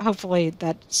 so hopefully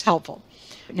that's helpful.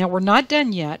 Now we're not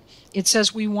done yet. It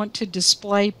says we want to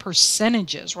display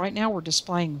percentages. Right now we're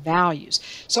displaying values.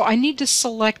 So I need to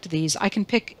select these. I can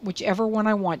pick whichever one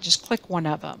I want. Just click one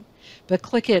of them. But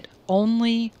click it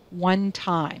only one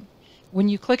time. When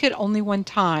you click it only one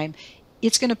time,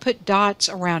 it's going to put dots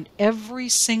around every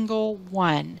single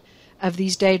one of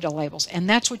these data labels. And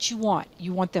that's what you want.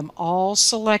 You want them all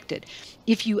selected.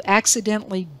 If you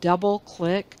accidentally double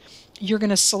click, you're going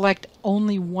to select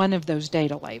only one of those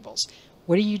data labels.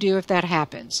 What do you do if that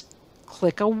happens?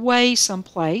 Click away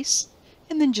someplace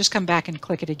and then just come back and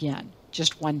click it again,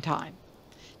 just one time.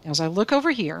 Now as I look over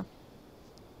here,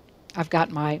 I've got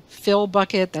my fill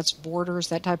bucket, that's borders,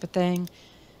 that type of thing.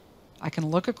 I can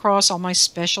look across all my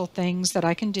special things that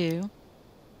I can do.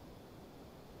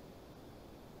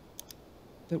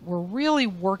 But we're really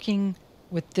working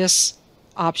with this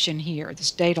option here,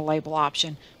 this data label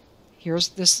option. Here's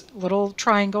this little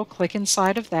triangle, click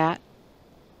inside of that,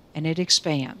 and it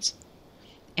expands.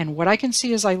 And what I can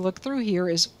see as I look through here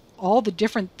is all the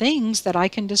different things that I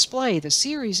can display, the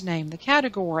series name, the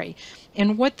category.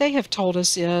 And what they have told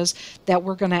us is that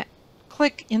we're going to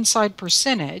click inside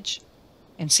percentage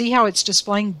and see how it's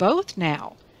displaying both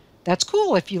now. That's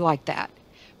cool if you like that.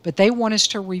 But they want us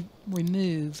to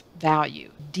remove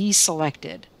value,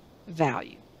 deselected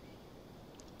value.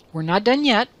 We're not done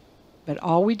yet, but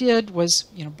all we did was,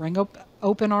 bring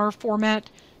open our format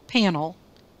panel,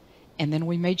 and then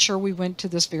we made sure we went to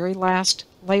this very last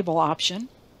label option.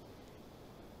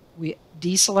 We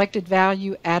deselected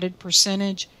value, added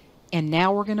percentage, and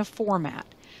now we're going to format.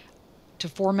 To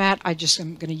format, I just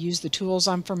am going to use the tools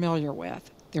I'm familiar with.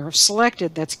 They're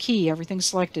selected, that's key, everything's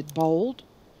selected, bold,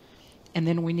 and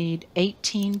then we need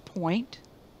 18 point.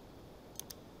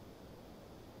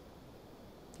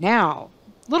 Now,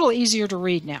 a little easier to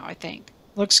read now, I think.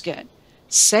 Looks good.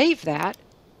 Save that,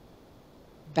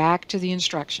 back to the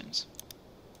instructions.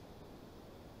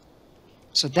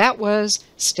 So that was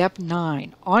step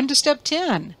 9. On to step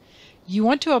 10. You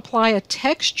want to apply a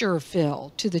texture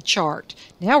fill to the chart.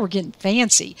 Now we're getting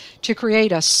fancy to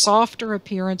create a softer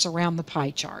appearance around the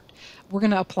pie chart. We're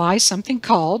going to apply something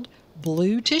called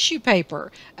blue tissue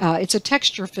paper. It's a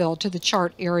texture fill to the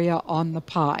chart area on the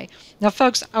pie. Now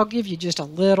folks, I'll give you just a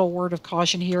little word of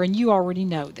caution here, and you already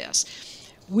know this.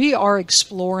 We are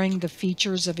exploring the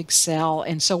features of Excel,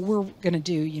 and so we're going to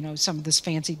do, some of this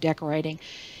fancy decorating.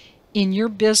 In your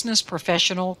business,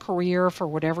 professional career, for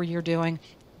whatever you're doing,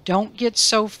 don't get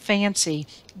so fancy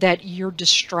that you're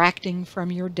distracting from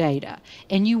your data.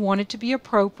 And you want it to be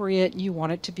appropriate, and you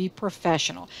want it to be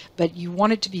professional, but you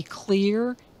want it to be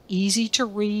clear, easy to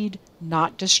read,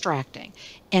 not distracting.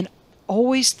 And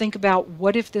always think about,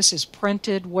 what if this is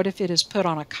printed? What if it is put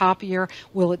on a copier?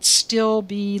 Will it still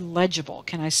be legible?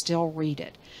 Can I still read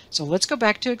it? So let's go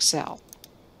back to Excel.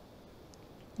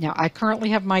 Now I currently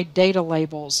have my data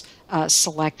labels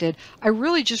selected. I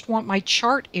really just want my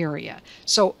chart area.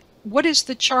 So what is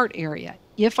the chart area?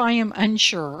 If I am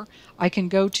unsure, I can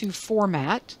go to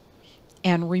Format,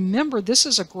 and remember, this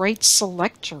is a great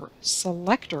selector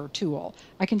tool.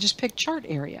 I can just pick chart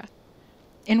area.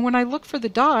 And when I look for the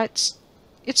dots,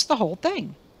 it's the whole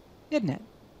thing, isn't it?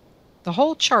 The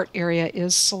whole chart area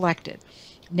is selected.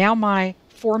 Now my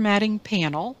formatting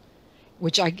panel,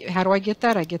 how do I get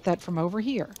that? I get that from over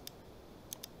here.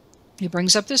 It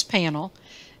brings up this panel,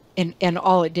 and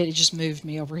all it did, it just moved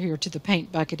me over here to the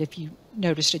paint bucket if you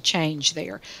noticed a change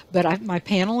there. But my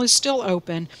panel is still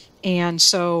open, and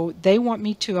so they want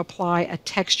me to apply a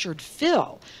textured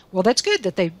fill. Well, that's good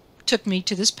that they took me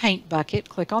to this paint bucket.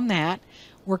 Click on that.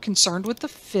 We're concerned with the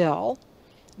fill.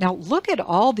 Now look at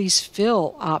all these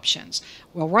fill options.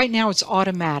 Well, right now it's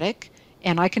automatic.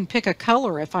 And I can pick a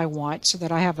color if I want so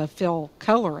that I have a fill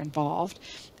color involved.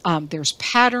 There's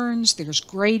patterns, there's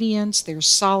gradients, there's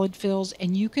solid fills,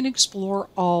 and you can explore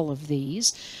all of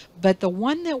these. But the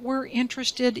one that we're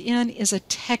interested in is a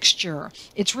texture.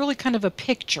 It's really kind of a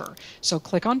picture. So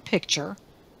click on picture.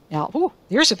 Now, ooh,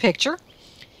 there's a picture.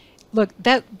 Look,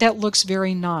 that looks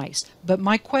very nice. But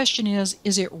my question is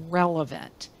it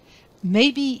relevant?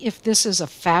 Maybe if this is a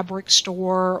fabric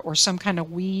store or some kind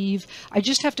of weave, I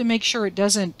just have to make sure it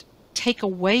doesn't take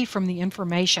away from the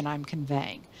information I'm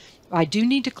conveying. I do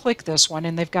need to click this one,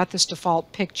 and they've got this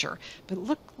default picture. But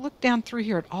look down through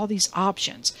here at all these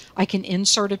options. I can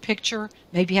insert a picture,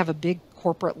 maybe have a big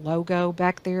corporate logo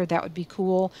back there. That would be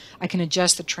cool. I can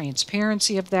adjust the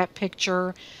transparency of that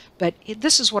picture. But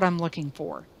this is what I'm looking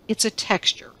for. It's a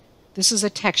texture. This is a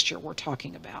texture we're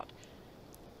talking about.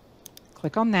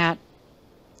 Click on that.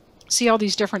 See all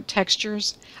these different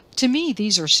textures? To me,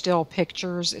 these are still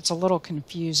pictures. It's a little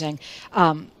confusing.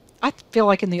 I feel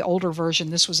like in the older version,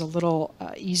 this was a little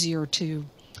easier to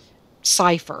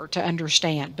cipher, to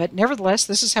understand. But nevertheless,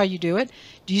 this is how you do it.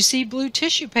 Do you see blue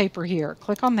tissue paper here?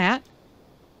 Click on that.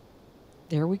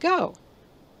 There we go.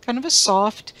 Kind of a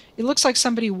soft, it looks like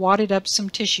somebody wadded up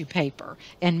some tissue paper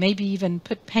and maybe even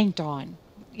put paint on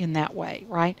in that way,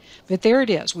 right? But there it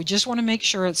is. We just want to make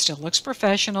sure it still looks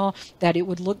professional, that it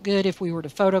would look good if we were to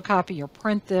photocopy or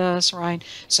print this, right?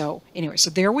 So anyway,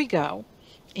 so there we go.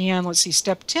 And let's see,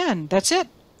 step 10, that's it.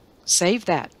 Save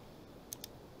that.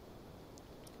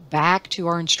 Back to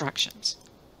our instructions.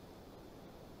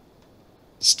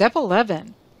 Step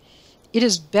 11, it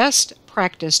is best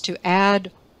practice to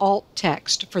add alt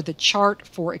text for the chart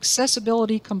for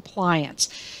accessibility compliance.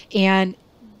 And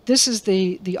this is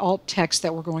the alt text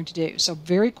that we're going to do. So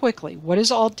very quickly, what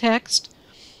is alt text?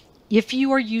 If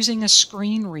you are using a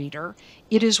screen reader,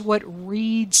 it is what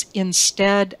reads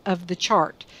instead of the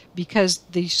chart, because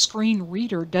the screen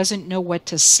reader doesn't know what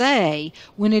to say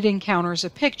when it encounters a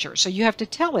picture. So you have to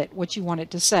tell it what you want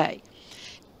it to say.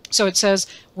 So it says,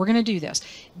 we're going to do this.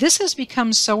 This has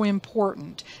become so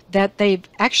important that they've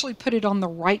actually put it on the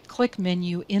right-click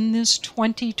menu in this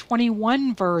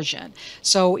 2021 version.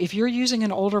 So if you're using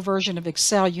an older version of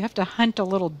Excel, you have to hunt a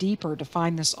little deeper to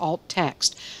find this alt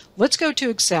text. Let's go to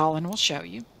Excel and we'll show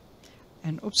you.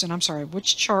 And oops, and I'm sorry,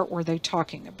 which chart were they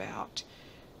talking about?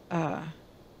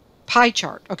 Pie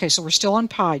chart. Okay, so we're still on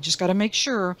pie. Just got to make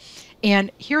sure.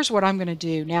 And here's what I'm going to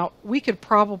do. Now, we could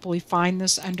probably find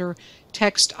this under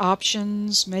text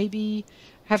options, maybe.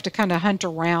 Have to kind of hunt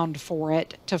around for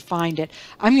it to find it.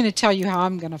 I'm going to tell you how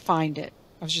I'm going to find it.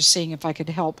 I was just seeing if I could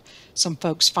help some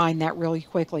folks find that really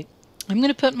quickly. I'm going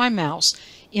to put my mouse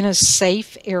in a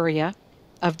safe area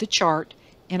of the chart,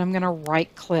 and I'm going to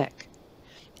right-click.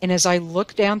 And as I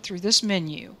look down through this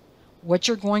menu, what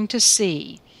you're going to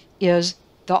see is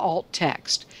the alt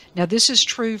text. Now this is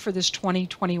true for this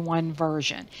 2021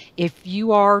 version. If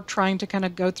you are trying to kind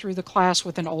of go through the class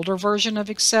with an older version of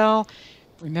Excel,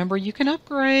 remember you can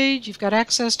upgrade. You've got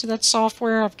access to that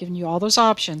software. I've given you all those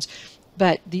options.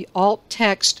 But the alt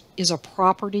text is a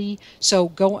property, so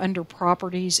go under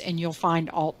properties and you'll find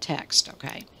alt text,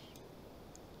 okay?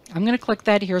 I'm going to click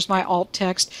that. Here's my alt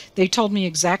text. They told me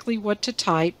exactly what to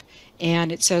type, and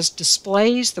it says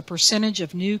displays the percentage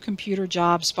of new computer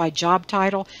jobs by job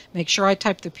title. Make sure I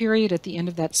type the period at the end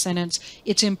of that sentence.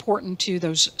 It's important to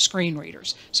those screen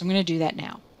readers. So I'm going to do that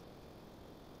now.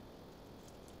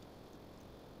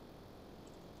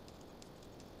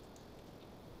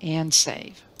 And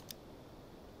save.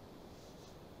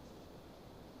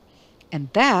 And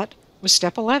that was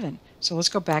step 11. So let's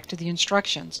go back to the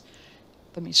instructions.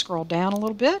 Let me scroll down a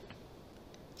little bit.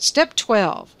 Step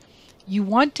 12. You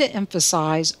want to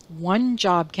emphasize one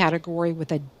job category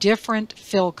with a different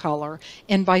fill color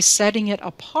and by setting it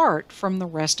apart from the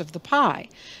rest of the pie.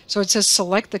 So it says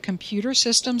select the Computer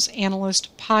Systems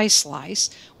Analyst pie slice.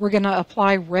 We're going to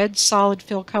apply red solid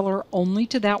fill color only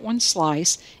to that one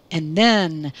slice, and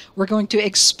then we're going to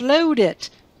explode it.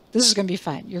 This is going to be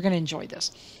fun. You're going to enjoy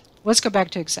this. Let's go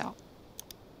back to Excel.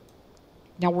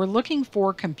 Now we're looking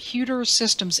for Computer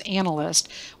Systems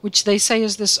Analyst, which they say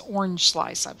is this orange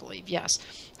slice, I believe. Yes.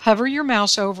 Hover your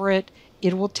mouse over it.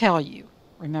 It will tell you.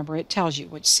 Remember, it tells you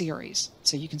which series.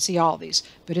 So you can see all these.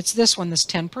 But it's this one, this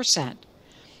 10%.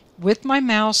 With my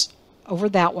mouse over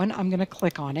that one, I'm going to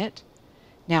click on it.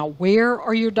 Now, where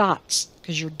are your dots?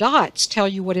 Because your dots tell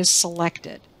you what is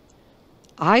selected.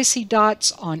 I see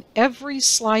dots on every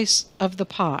slice of the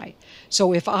pie.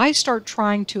 So if I start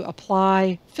trying to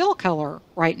apply fill color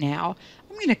right now,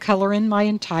 I'm going to color in my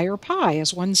entire pie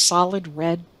as one solid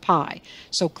red pie.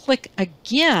 So click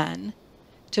again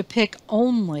to pick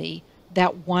only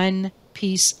that one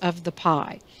piece of the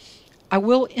pie. I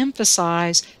will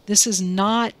emphasize this is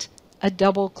not a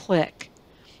double click.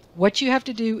 What you have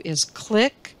to do is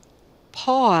click,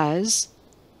 pause,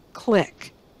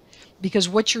 click. Because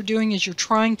what you're doing is you're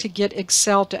trying to get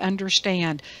Excel to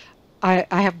understand, I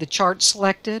have the chart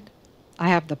selected, I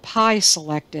have the pie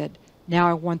selected, now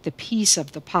I want the piece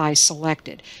of the pie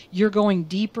selected. You're going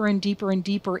deeper and deeper and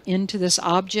deeper into this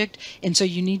object, and so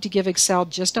you need to give Excel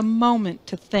just a moment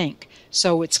to think.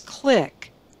 So it's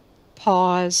click,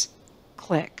 pause,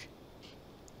 click.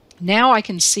 Now I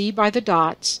can see by the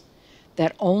dots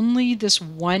that only this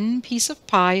one piece of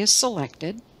pie is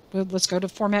selected. Well, let's go to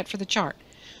Format for the chart.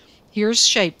 Here's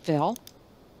Shape Fill,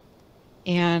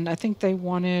 and I think they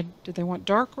wanted, did they want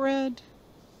dark red?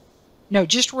 No,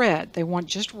 just red. They want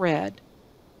just red.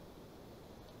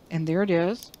 And there it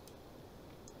is.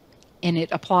 And it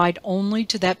applied only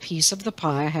to that piece of the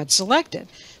pie I had selected.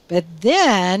 But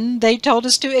then they told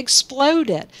us to explode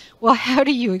it. Well,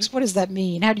 what does that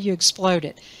mean? How do you explode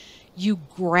it? You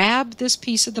grab this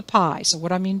piece of the pie. So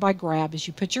what I mean by grab is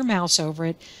you put your mouse over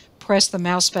it, press the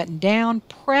mouse button down,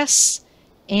 press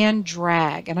and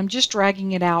drag. And I'm just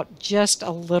dragging it out just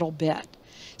a little bit.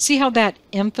 See how that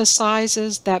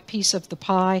emphasizes that piece of the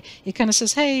pie? It kind of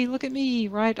says, hey, look at me,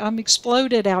 right? I'm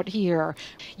exploded out here.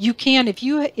 You can, if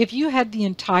you had the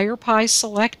entire pie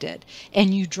selected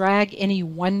and you drag any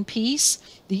one piece,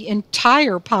 the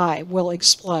entire pie will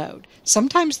explode.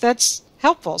 Sometimes that's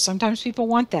helpful. Sometimes people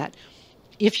want that.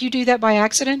 If you do that by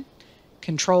accident,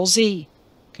 Control Z.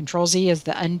 Control Z is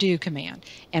the undo command.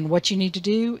 And what you need to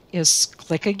do is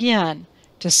click again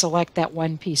to select that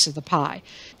one piece of the pie.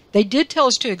 They did tell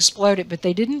us to explode it, but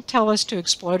they didn't tell us to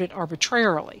explode it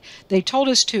arbitrarily. They told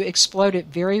us to explode it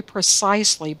very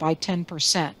precisely by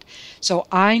 10%. So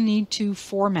I need to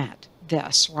format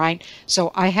this, right?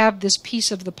 So I have this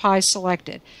piece of the pie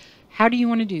selected. How do you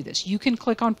want to do this? You can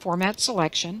click on Format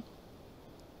Selection.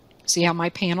 See how my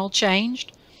panel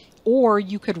changed? Or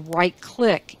you could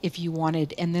right-click if you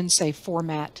wanted and then say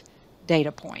Format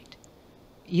Data Point.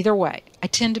 Either way, I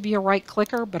tend to be a right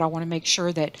clicker, but I want to make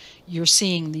sure that you're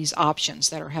seeing these options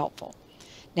that are helpful.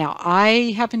 Now,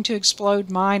 I happen to explode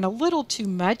mine a little too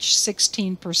much,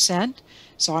 16%,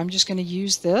 so I'm just going to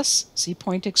use this, see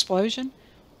point explosion,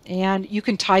 and you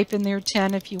can type in there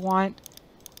 10 if you want.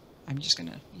 I'm just going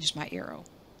to use my arrow.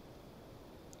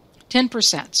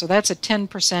 10%, so that's a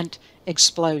 10%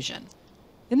 explosion.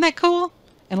 Isn't that cool?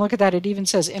 And look at that, it even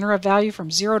says enter a value from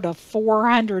 0 to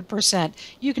 400%.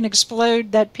 You can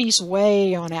explode that piece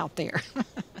way on out there.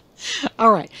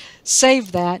 All right,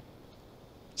 save that.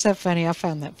 Is that funny? I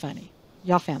found that funny.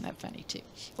 Y'all found that funny too.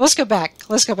 Let's go back.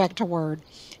 Let's go back to Word.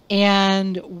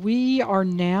 And we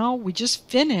just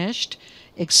finished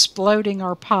exploding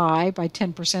our pie by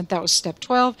 10%. That was step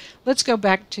 12. Let's go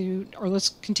back to, or let's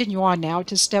continue on now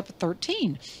to step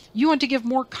 13. You want to give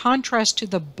more contrast to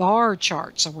the bar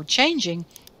chart. So we're changing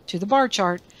to the bar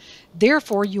chart.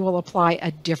 Therefore, you will apply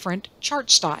a different chart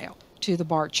style to the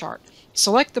bar chart.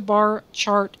 Select the bar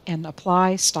chart and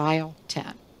apply style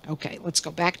 10. Okay, let's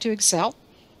go back to Excel.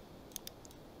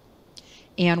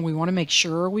 And we want to make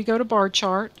sure we go to bar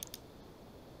chart.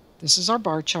 This is our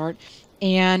bar chart.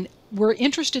 And we're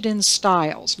interested in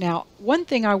styles. Now, one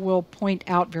thing I will point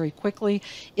out very quickly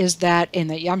is that, and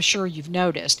that I'm sure you've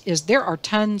noticed, is there are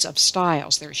tons of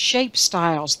styles. There's shape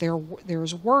styles,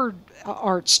 there's word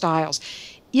art styles.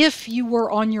 If you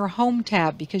were on your Home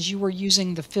tab because you were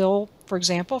using the fill, for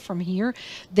example, from here,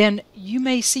 then you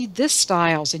may see this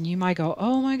styles and you might go,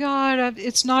 oh my God,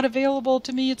 it's not available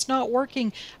to me, it's not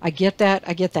working. I get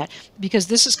that, because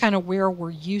this is kind of where we're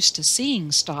used to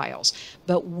seeing styles.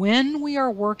 But when we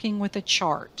are working with a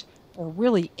chart, or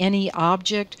really any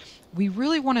object, we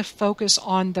really want to focus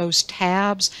on those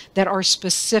tabs that are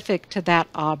specific to that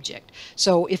object.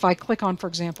 So if I click on, for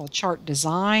example, Chart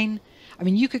Design, I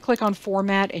mean, you could click on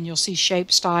Format and you'll see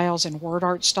Shape Styles and Word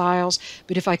Art Styles,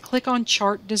 but if I click on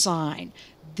Chart Design,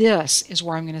 this is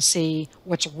where I'm going to see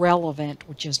what's relevant,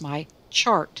 which is my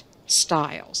chart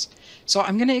styles. So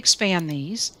I'm going to expand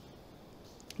these.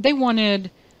 They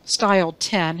wanted style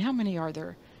 10. How many are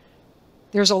there?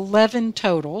 There's 11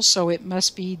 total, so it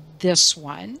must be this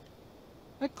one.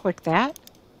 I click that.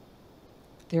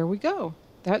 There we go.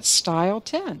 That's style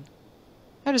 10.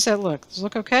 How does that look? Does it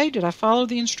look okay? Did I follow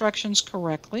the instructions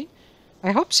correctly?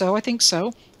 I hope so. I think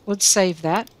so. Let's save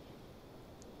that.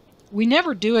 We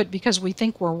never do it because we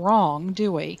think we're wrong,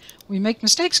 do we? We make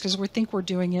mistakes because we think we're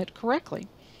doing it correctly.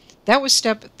 That was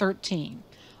step 13.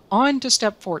 On to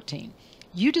step 14.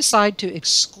 you decide to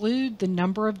exclude the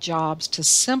number of jobs to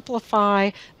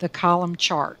simplify the column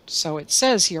chart. So it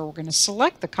says here we're going to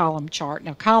select the column chart.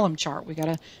 Now column chart, we got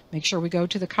to make sure we go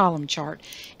to the column chart,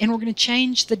 and we're going to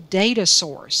change the data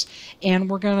source, and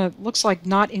we're going to, looks like,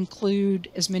 not include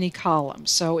as many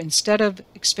columns. So instead of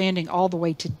expanding all the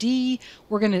way to D,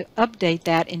 we're going to update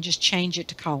that and just change it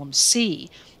to column C.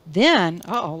 Then,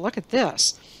 look at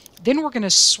this. Then we're going to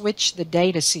switch the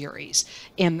data series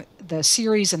and the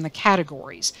series and the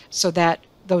categories so that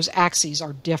those axes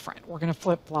are different. We're going to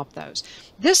flip-flop those.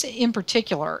 This in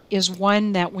particular is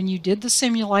one that when you did the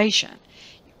simulation,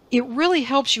 it really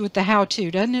helps you with the how-to,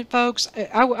 doesn't it, folks?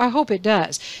 I hope it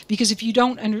does, because if you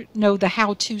don't know the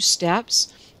how-to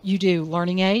steps, you do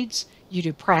learning aids, you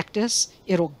do practice,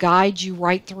 it'll guide you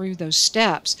right through those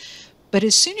steps. But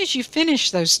as soon as you finish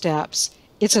those steps,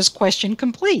 it says question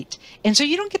complete. And so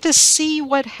you don't get to see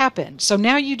what happened. So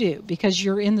now you do, because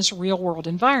you're in this real world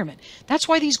environment. That's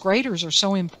why these graders are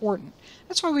so important.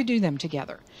 That's why we do them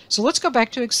together. So let's go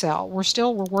back to Excel.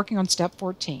 We're working on step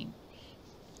 14.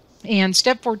 And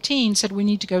step 14 said we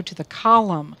need to go to the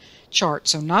column chart.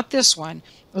 So not this one.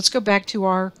 Let's go back to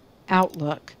our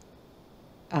Outlook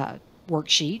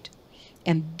worksheet.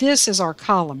 And this is our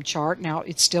column chart. Now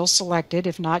it's still selected.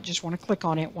 If not, just want to click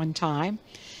on it one time.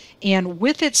 And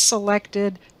with it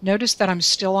selected, notice that I'm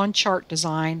still on Chart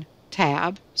Design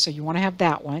tab, so you want to have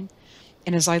that one.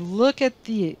 And as I look at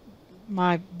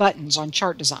my buttons on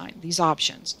Chart Design, these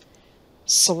options,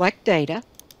 select Data,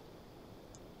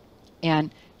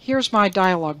 and here's my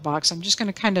dialog box. I'm just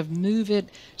going to kind of move it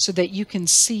so that you can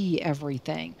see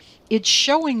everything. It's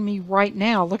showing me right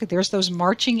now, look at, there's those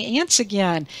marching ants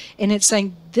again, and it's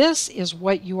saying this is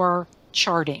what you are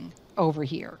charting over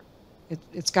here.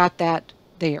 It's got that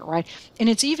there, right? And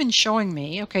it's even showing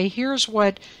me, okay, here's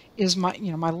what is my,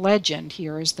 my legend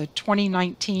here is the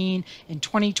 2019 and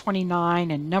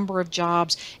 2029 and number of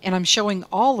jobs, and I'm showing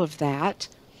all of that.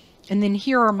 And then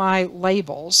here are my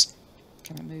labels.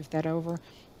 Can I move that over?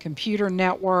 Computer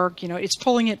network, it's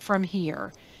pulling it from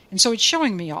here. And so it's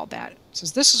showing me all that. It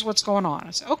says this is what's going on. I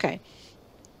said, okay.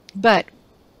 But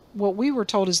what we were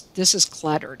told is this is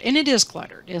cluttered, and it is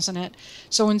cluttered, isn't it?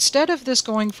 So instead of this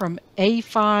going from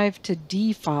A5 to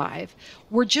D5,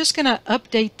 we're just going to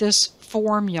update this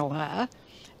formula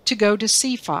to go to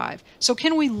C5. So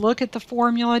can we look at the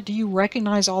formula? Do you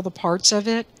recognize all the parts of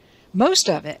it? Most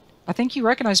of it. I think you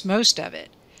recognize most of it.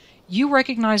 You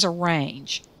recognize a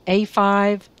range,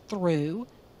 A5 through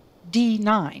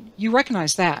D9. You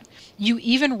recognize that. You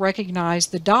even recognize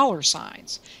the dollar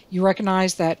signs. You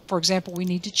recognize that, for example, we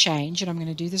need to change, and I'm going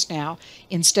to do this now.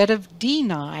 Instead of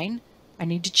D9, I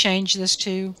need to change this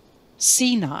to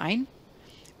C9.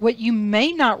 What you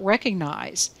may not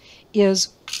recognize is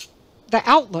the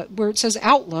Outlook, where it says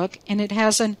Outlook, and it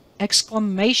has an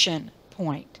exclamation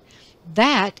point.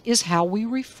 That is how we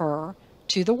refer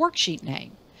to the worksheet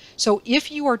name. So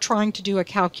if you are trying to do a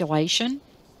calculation,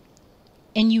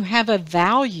 and you have a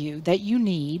value that you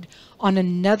need on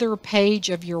another page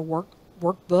of your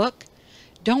workbook,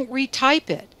 don't retype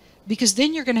it, because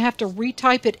then you're going to have to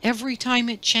retype it every time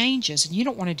it changes, and you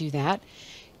don't want to do that.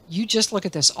 You just look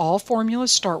at this. All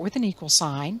formulas start with an equal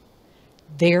sign.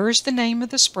 There's the name of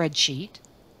the spreadsheet,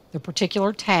 the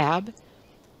particular tab,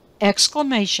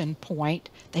 exclamation point.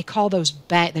 They call those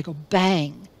bang. They go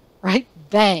bang, right?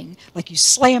 Bang, like you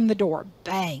slam the door,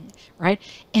 bang, right?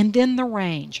 And then the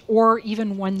range, or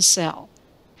even one cell.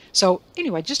 So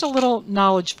anyway, just a little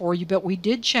knowledge for you, but we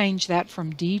did change that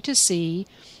from D to C.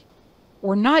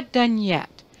 We're not done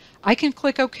yet. I can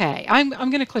click OK. I'm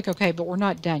going to click OK, but we're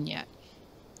not done yet.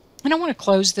 And I want to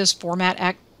close this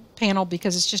Format panel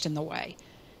because it's just in the way.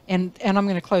 And I'm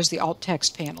going to close the Alt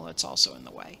Text panel. It's also in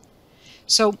the way.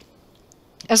 So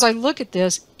as I look at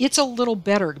this, it's a little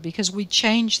better because we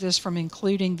changed this from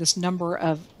including this number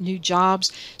of new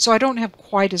jobs, so I don't have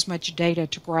quite as much data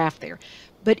to graph there.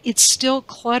 But it's still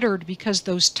cluttered because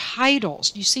those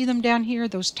titles, you see them down here?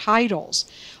 Those titles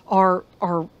are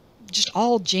just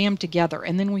all jammed together,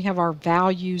 and then we have our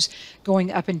values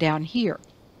going up and down here.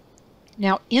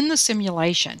 Now, in the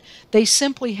simulation, they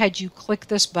simply had you click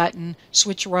this button,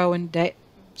 switch row and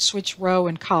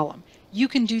column. You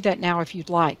can do that now if you'd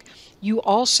like. You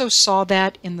also saw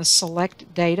that in the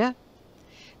select data,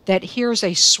 that here's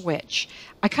a switch.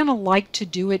 I kind of like to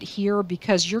do it here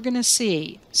because you're going to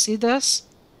see this?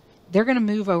 They're going to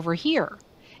move over here.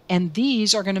 And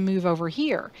these are going to move over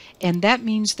here. And that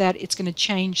means that it's going to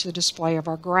change the display of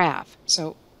our graph.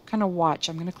 So kind of watch.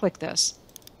 I'm going to click this.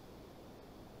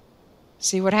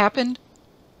 See what happened?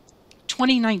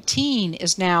 2019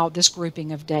 is now this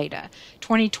grouping of data.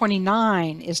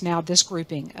 2029 is now this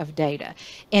grouping of data.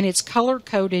 And it's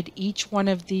color-coded each one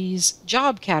of these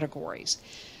job categories.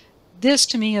 This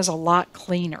to me is a lot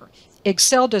cleaner.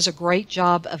 Excel does a great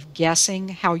job of guessing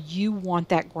how you want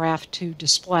that graph to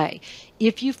display.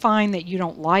 If you find that you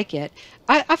don't like it,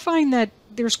 I find that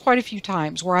there's quite a few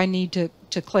times where I need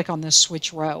to click on this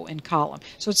switch row and column.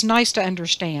 So it's nice to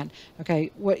understand,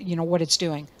 okay, what it's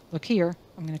doing. Look here,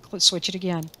 I'm going to switch it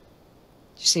again.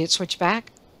 You see it switch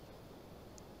back?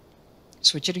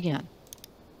 Switch it again.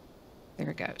 There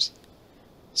it goes.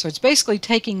 So it's basically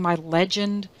taking my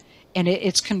legend and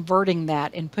it's converting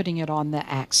that and putting it on the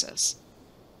axis.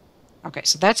 Okay,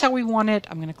 so that's how we want it.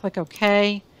 I'm going to click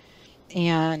OK.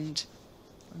 And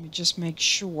let me just make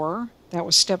sure. That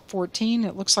was step 14.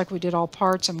 It looks like we did all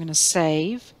parts. I'm going to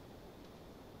save.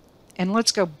 And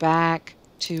let's go back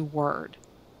to Word.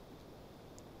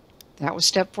 That was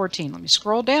step 14. Let me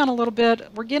scroll down a little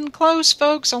bit. We're getting close,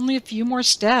 folks. Only a few more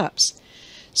steps.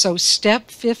 So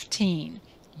step 15.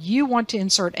 You want to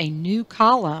insert a new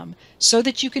column so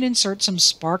that you can insert some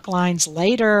spark lines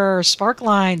later. Spark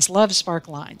lines, love spark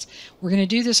lines. We're going to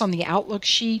do this on the Outlook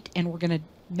sheet, and we're going to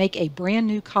make a brand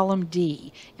new column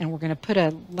D, and we're going to put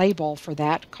a label for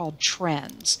that called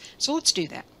Trends. So let's do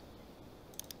that.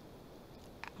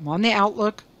 I'm on the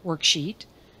Outlook worksheet.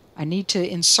 I need to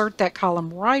insert that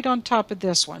column right on top of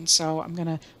this one. So I'm going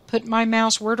to put my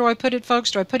mouse. Where do I put it, folks?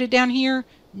 Do I put it down here?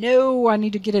 No, I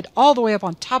need to get it all the way up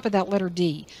on top of that letter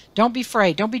D. Don't be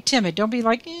afraid. Don't be timid. Don't be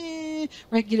like,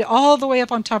 right? Get it all the way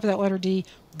up on top of that letter D.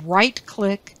 Right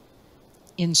click,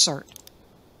 insert.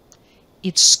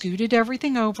 It's scooted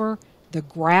everything over. The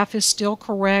graph is still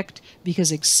correct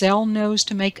because Excel knows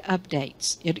to make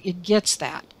updates. It gets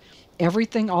that.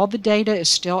 Everything, all the data is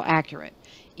still accurate.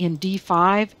 In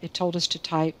D5, it told us to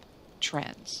type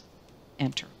trends.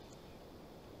 Enter.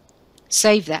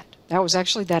 Save that. That was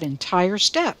actually that entire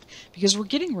step because we're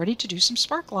getting ready to do some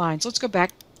spark lines. Let's go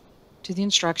back to the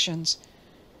instructions.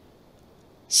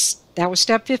 That was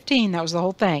step 15. That was the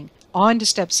whole thing. On to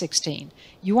step 16.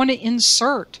 You want to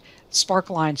insert spark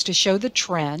lines to show the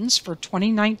trends for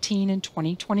 2019 and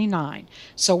 2029.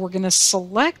 So we're going to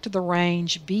select the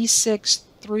range B6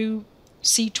 through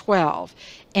C12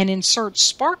 and insert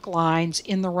spark lines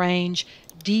in the range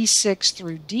D6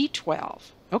 through D12.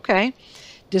 Okay.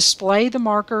 Display the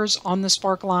markers on the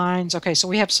spark lines. Okay, so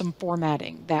we have some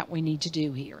formatting that we need to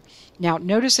do here. Now,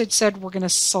 notice it said we're going to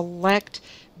select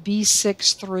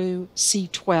B6 through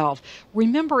C12.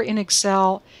 Remember in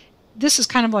Excel, this is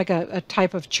kind of like a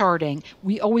type of charting.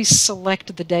 We always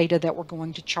select the data that we're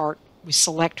going to chart. We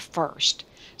select first.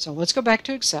 So let's go back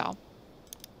to Excel.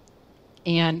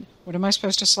 And what am I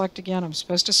supposed to select again? I'm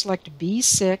supposed to select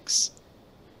B6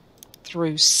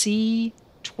 through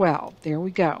C12. There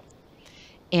we go.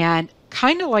 And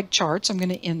kind of like charts, I'm going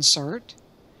to insert.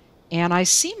 And I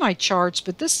see my charts,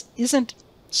 but this isn't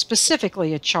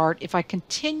specifically a chart. If I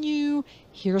continue,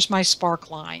 here's my spark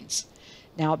lines.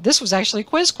 Now, this was actually a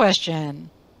quiz question.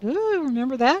 Ooh,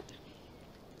 remember that?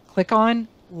 Click on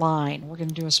line. We're going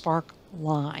to do a spark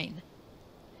line.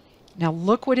 Now,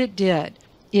 look what it did.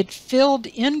 It filled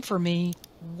in for me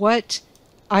what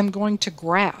I'm going to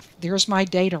graph. There's my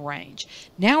data range.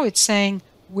 Now it's saying,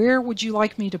 where would you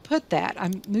like me to put that?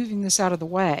 I'm moving this out of the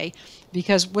way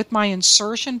because with my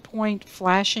insertion point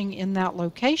flashing in that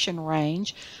location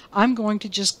range, I'm going to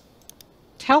just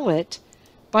tell it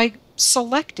by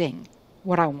selecting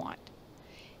what I want.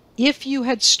 If you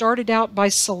had started out by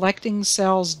selecting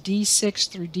cells D6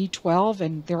 through D12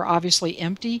 and they're obviously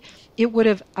empty, it would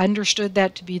have understood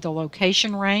that to be the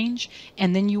location range,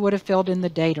 and then you would have filled in the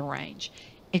data range.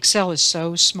 Excel is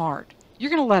so smart. You're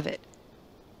going to love it.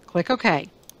 Click OK.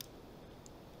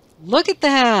 Look at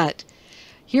that.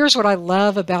 Here's what I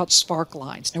love about spark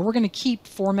lines. Now we're going to keep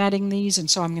formatting these, and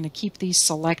so I'm going to keep these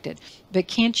selected. But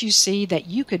can't you see that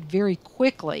you could very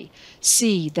quickly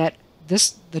see that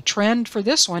the trend for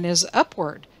this one is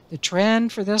upward, the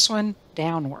trend for this one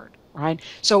downward, right?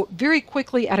 So very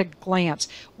quickly at a glance,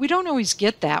 we don't always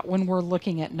get that when we're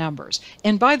looking at numbers.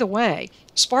 And by the way,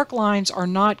 spark lines are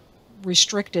not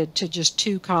restricted to just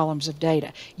 2 columns of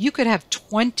data. You could have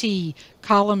 20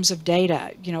 columns of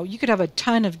data. You know, you could have a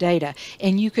ton of data,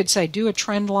 and you could say do a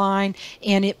trend line,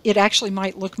 and it actually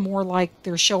might look more like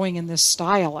they're showing in this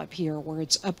style up here where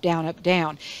it's up, down, up,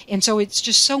 down. And so it's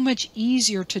just so much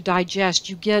easier to digest.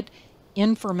 You get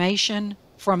information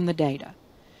from the data.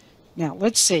 Now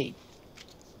let's see.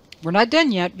 We're not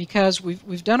done yet because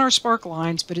we've done our spark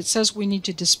lines, but it says we need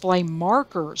to display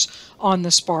markers on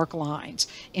the spark lines.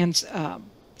 And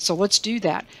so let's do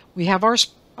that. We have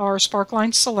our spark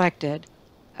lines selected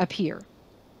up here.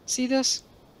 See this?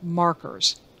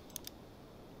 Markers.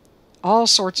 All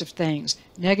sorts of things.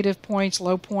 Negative points,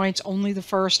 low points, only the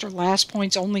first or last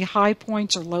points, only high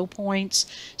points or low points.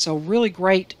 So really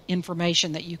great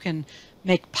information that you can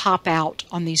make pop out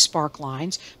on these spark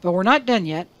lines. But we're not done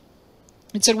yet.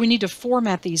 It said we need to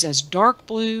format these as dark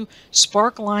blue,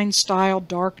 spark line style,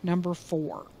 dark number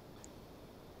 4.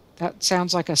 That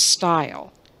sounds like a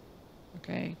style.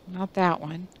 Okay, not that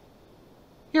one.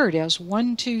 Here it is,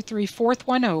 1, 2, 3, fourth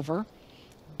one over,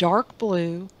 dark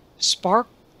blue, spark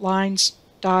line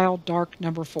style, dark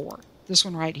number 4. This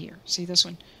one right here. See this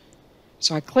one?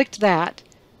 So I clicked that.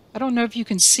 I don't know if you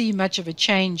can see much of a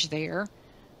change there.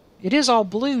 It is all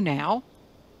blue now,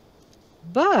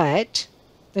 but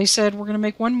they said we're going to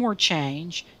make one more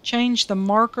change. Change the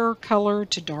marker color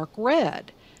to dark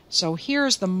red. So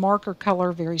here's the marker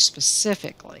color very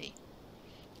specifically.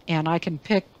 And I can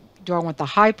pick, do I want the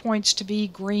high points to be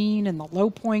green and the low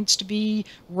points to be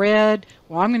red?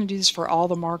 Well, I'm going to do this for all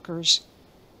the markers.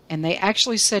 And they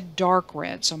actually said dark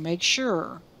red, so make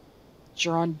sure that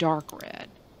you're on dark red.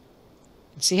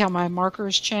 And see how my marker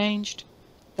has changed?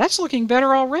 That's looking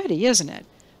better already, isn't it?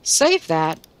 Save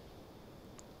that.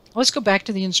 Let's go back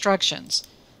to the instructions.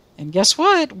 And guess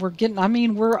what?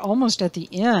 We're almost at the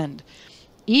end.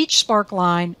 Each spark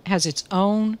line has its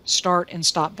own start and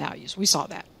stop values. We saw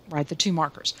that, right? The 2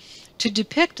 markers. To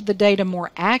depict the data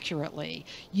more accurately,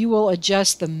 you will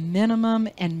adjust the minimum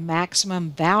and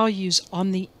maximum values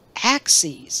on the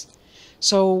axes.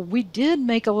 So we did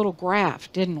make a little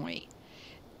graph, didn't we?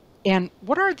 And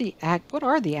what are the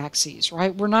axes,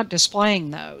 right? We're not displaying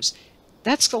those.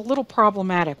 That's a little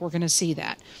problematic. We're going to see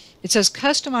that. It says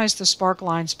customize the spark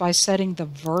lines by setting the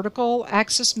vertical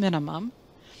axis minimum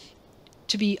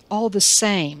to be all the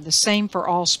same for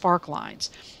all spark lines.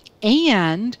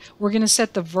 And we're going to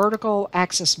set the vertical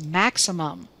axis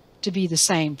maximum to be the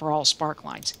same for all spark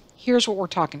lines. Here's what we're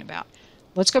talking about.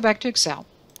 Let's go back to Excel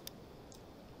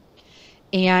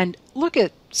and look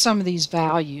at some of these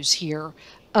values here.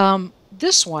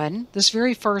 This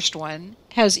very first one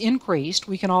has increased.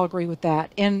 We can all agree with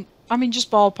that. And just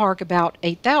ballpark about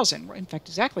 8,000. In fact,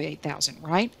 exactly 8,000,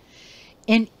 right?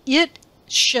 And it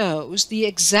shows the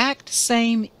exact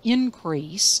same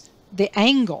increase. The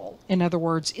angle, in other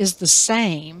words, is the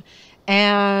same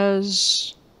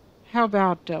as,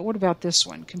 what about this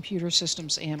one, Computer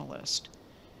Systems Analyst?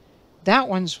 That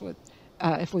one's with,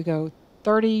 if we go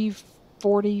 30,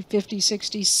 40, 50,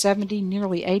 60, 70,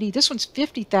 nearly 80. This one's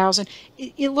 50,000.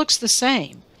 It looks the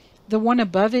same. The one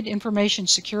above it, Information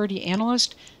Security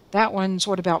Analyst, that one's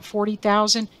what, about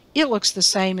 40,000? It looks the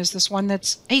same as this one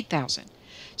that's 8,000.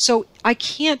 So I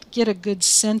can't get a good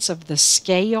sense of the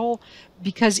scale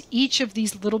because each of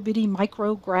these little bitty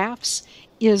micrographs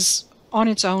is on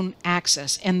its own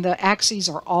axis, and the axes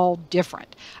are all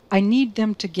different. I need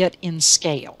them to get in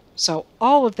scale. So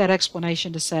all of that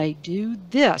explanation to say, do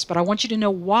this, but I want you to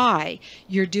know why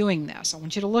you're doing this. I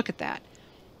want you to look at that.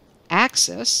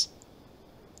 Axis,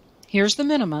 here's the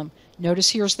minimum.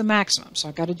 Notice here's the maximum. So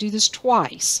I've got to do this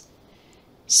twice.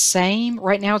 Same,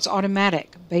 right now it's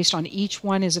automatic, based on each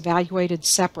one is evaluated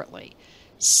separately.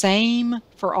 Same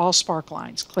for all spark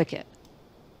lines. Click it.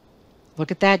 Look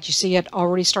at that. You see it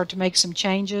already start to make some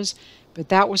changes, but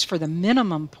that was for the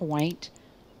minimum point.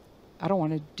 I don't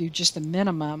want to do just the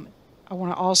minimum. I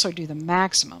want to also do the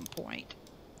maximum point.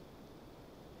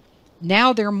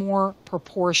 Now they're more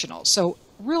proportional. So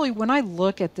really, when I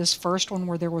look at this first one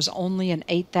where there was only an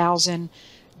 8,000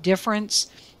 difference,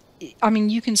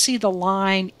 you can see the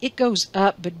line, it goes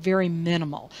up, but very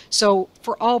minimal. So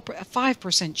for all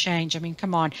 5% change,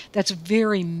 come on, that's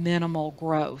very minimal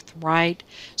growth, right?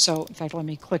 So in fact, let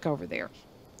me click over there.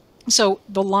 So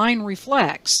the line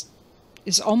reflects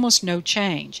is almost no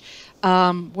change.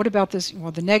 What about this?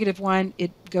 Well, the negative one,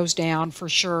 it goes down for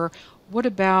sure. What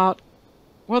about,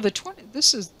 well, the 20,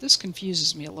 this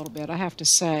confuses me a little bit, I have to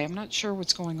say. I'm not sure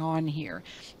what's going on here.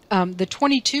 The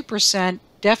 22%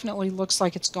 definitely looks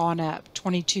like it's gone up,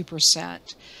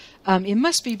 22%. It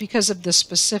must be because of the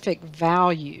specific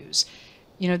values.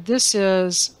 This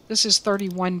is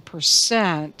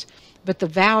 31%, but the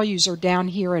values are down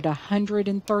here at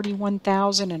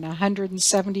 131,000 and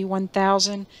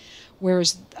 171,000,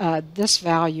 whereas this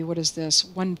value, what is this,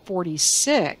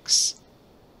 146.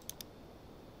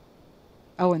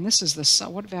 Oh, and this is the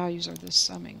sum. What values are this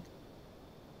summing?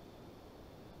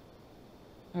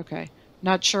 Okay.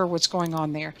 Not sure what's going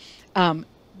on there.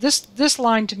 This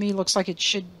line to me looks like it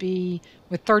should be,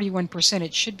 with 31%,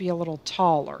 it should be a little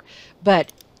taller.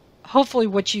 But hopefully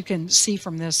what you can see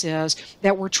from this is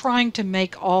that we're trying to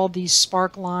make all these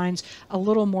spark lines a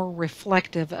little more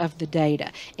reflective of the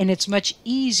data. And it's much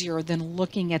easier than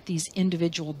looking at these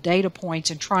individual data points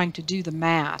and trying to do the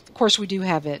math. Of course, we do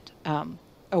have it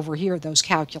over here, those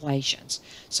calculations.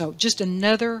 So just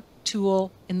another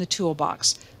tool in the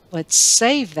toolbox. Let's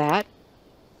save that.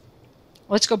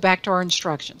 Let's go back to our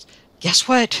instructions. Guess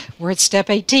what? We're at step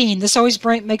 18. This always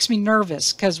makes me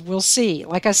nervous because we'll see.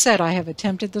 Like I said, I have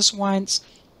attempted this once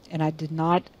and I did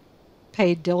not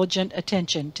pay diligent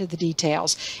attention to the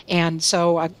details. And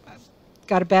so I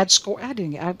got a bad score.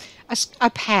 I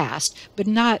passed, but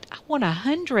not, I want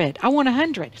 100. I want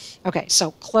 100. Okay,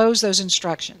 so close those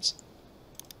instructions.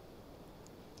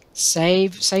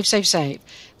 Save, save, save, save.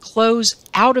 Close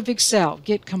out of Excel.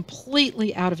 Get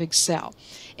completely out of Excel.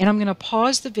 And I'm going to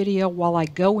pause the video while I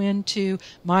go into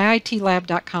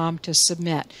myitlab.com to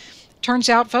submit. Turns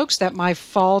out, folks, that my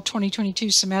fall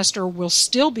 2022 semester will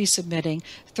still be submitting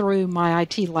through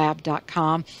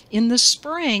myitlab.com. In the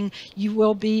spring, you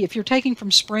will be, if you're taking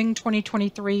from spring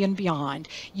 2023 and beyond,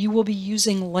 you will be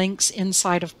using links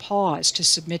inside of Pause to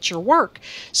submit your work.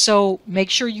 So make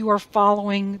sure you are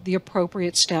following the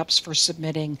appropriate steps for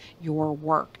submitting your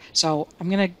work. So I'm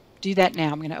going to do that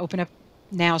now. I'm going to open up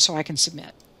now so I can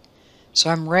submit. So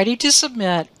I'm ready to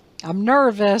submit. I'm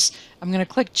nervous. I'm going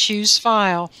to click Choose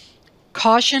File.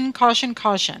 Caution, caution,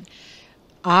 caution.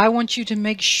 I want you to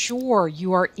make sure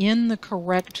you are in the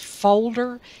correct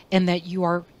folder and that you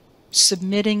are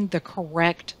submitting the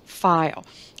correct file.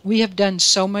 We have done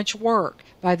so much work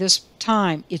by this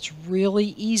time. It's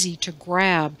really easy to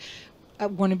grab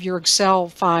one of your Excel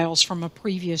files from a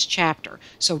previous chapter.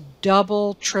 So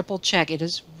double, triple check. It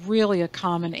is really a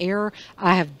common error.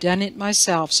 I have done it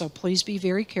myself, so please be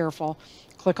very careful.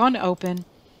 Click on Open.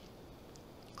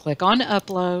 Click on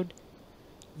Upload.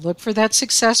 Look for that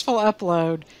successful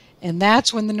upload, and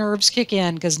that's when the nerves kick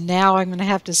in, because now I'm going to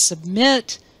have to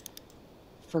submit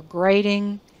for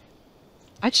grading.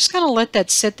 I just kind of let that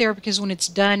sit there because when it's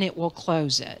done, it will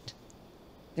close it.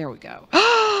 There we go.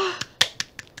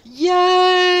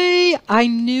 Yay! I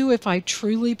knew if I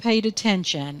truly paid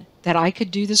attention that I could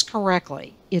do this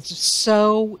correctly. It's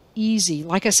so easy.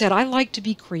 Like I said, I like to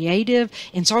be creative,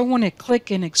 and so I want to click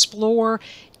and explore.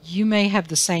 You may have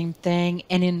the same thing,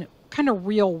 and in kind of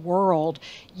real world,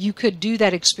 you could do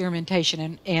that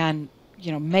experimentation and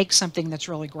you know, make something that's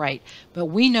really great. But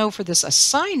we know for this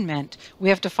assignment, we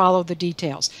have to follow the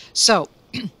details. So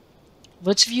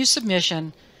let's view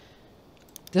submission.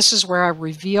 This is where I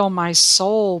reveal my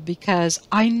soul, because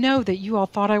I know that you all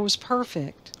thought I was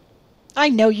perfect. I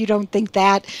know you don't think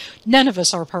that. None of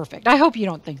us are perfect. I hope you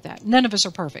don't think that. None of us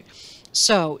are perfect.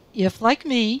 So if, like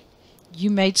me, you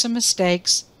made some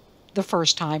mistakes the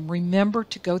first time, remember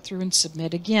to go through and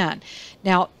submit again.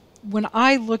 Now, when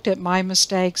I looked at my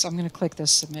mistakes, I'm going to click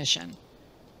this submission.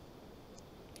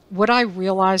 What I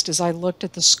realized as I looked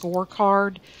at the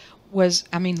scorecard was,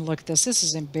 I mean, look at this. This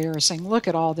is embarrassing. Look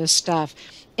at all this stuff.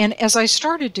 And as I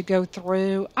started to go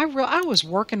through, I was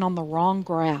working on the wrong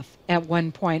graph at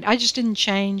one point. I just didn't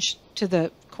change to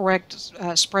the correct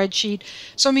spreadsheet.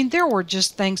 So, I mean, there were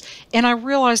just things. And I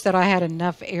realized that I had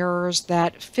enough errors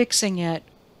that fixing it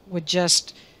would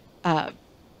just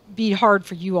be hard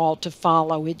for you all to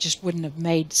follow. It just wouldn't have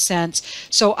made sense.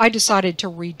 So I decided to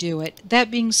redo it.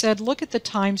 That being said, look at the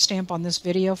timestamp on this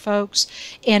video, folks,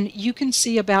 and you can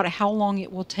see about how long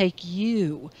it will take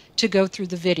you to go through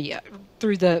the video,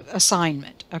 through the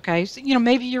assignment. Okay, so, you know,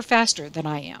 maybe you're faster than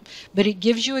I am, but it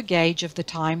gives you a gauge of the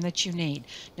time that you need.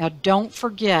 Now, don't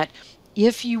forget,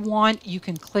 if you want, you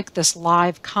can click this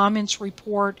live comments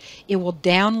report. It will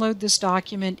download this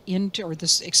document into, or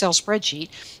this Excel spreadsheet,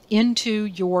 into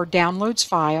your downloads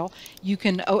file. You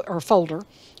can, or folder.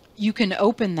 You can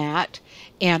open that,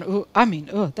 and I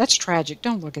mean, that's tragic.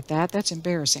 Don't look at that. That's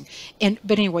embarrassing.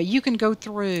 But anyway, you can go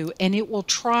through, and it will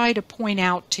try to point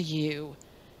out to you.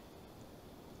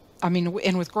 I mean,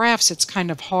 and with graphs, it's kind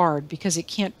of hard because it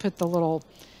can't put the little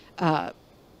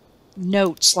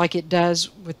notes like it does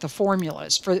with the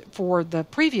formulas. For the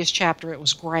previous chapter, it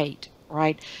was great,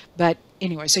 right? But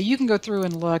anyway, so you can go through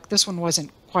and look. This one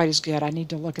wasn't quite as good. I need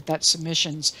to look at that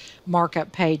submissions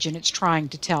markup page, and it's trying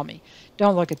to tell me.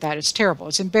 Don't look at that. It's terrible.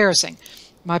 It's embarrassing.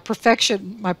 My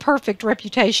perfect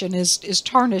reputation is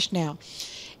tarnished now.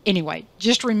 Anyway,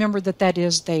 just remember that that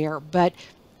is there. But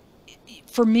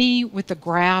for me, with the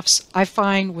graphs, I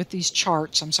find with these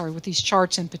charts, with these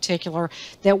charts in particular,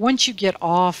 that once you get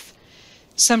off,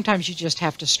 sometimes you just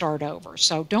have to start over.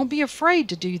 So don't be afraid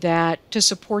to do that to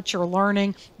support your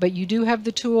learning, but you do have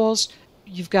the tools.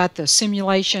 You've got the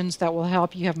simulations that will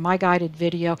help. You have my guided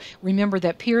video. Remember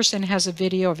that Pearson has a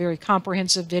video, a very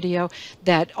comprehensive video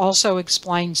that also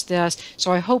explains this.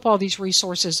 So I hope all these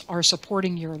resources are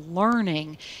supporting your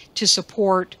learning to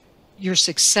support your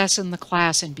success in the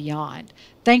class and beyond.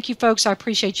 Thank you, folks. I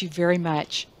appreciate you very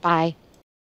much. Bye.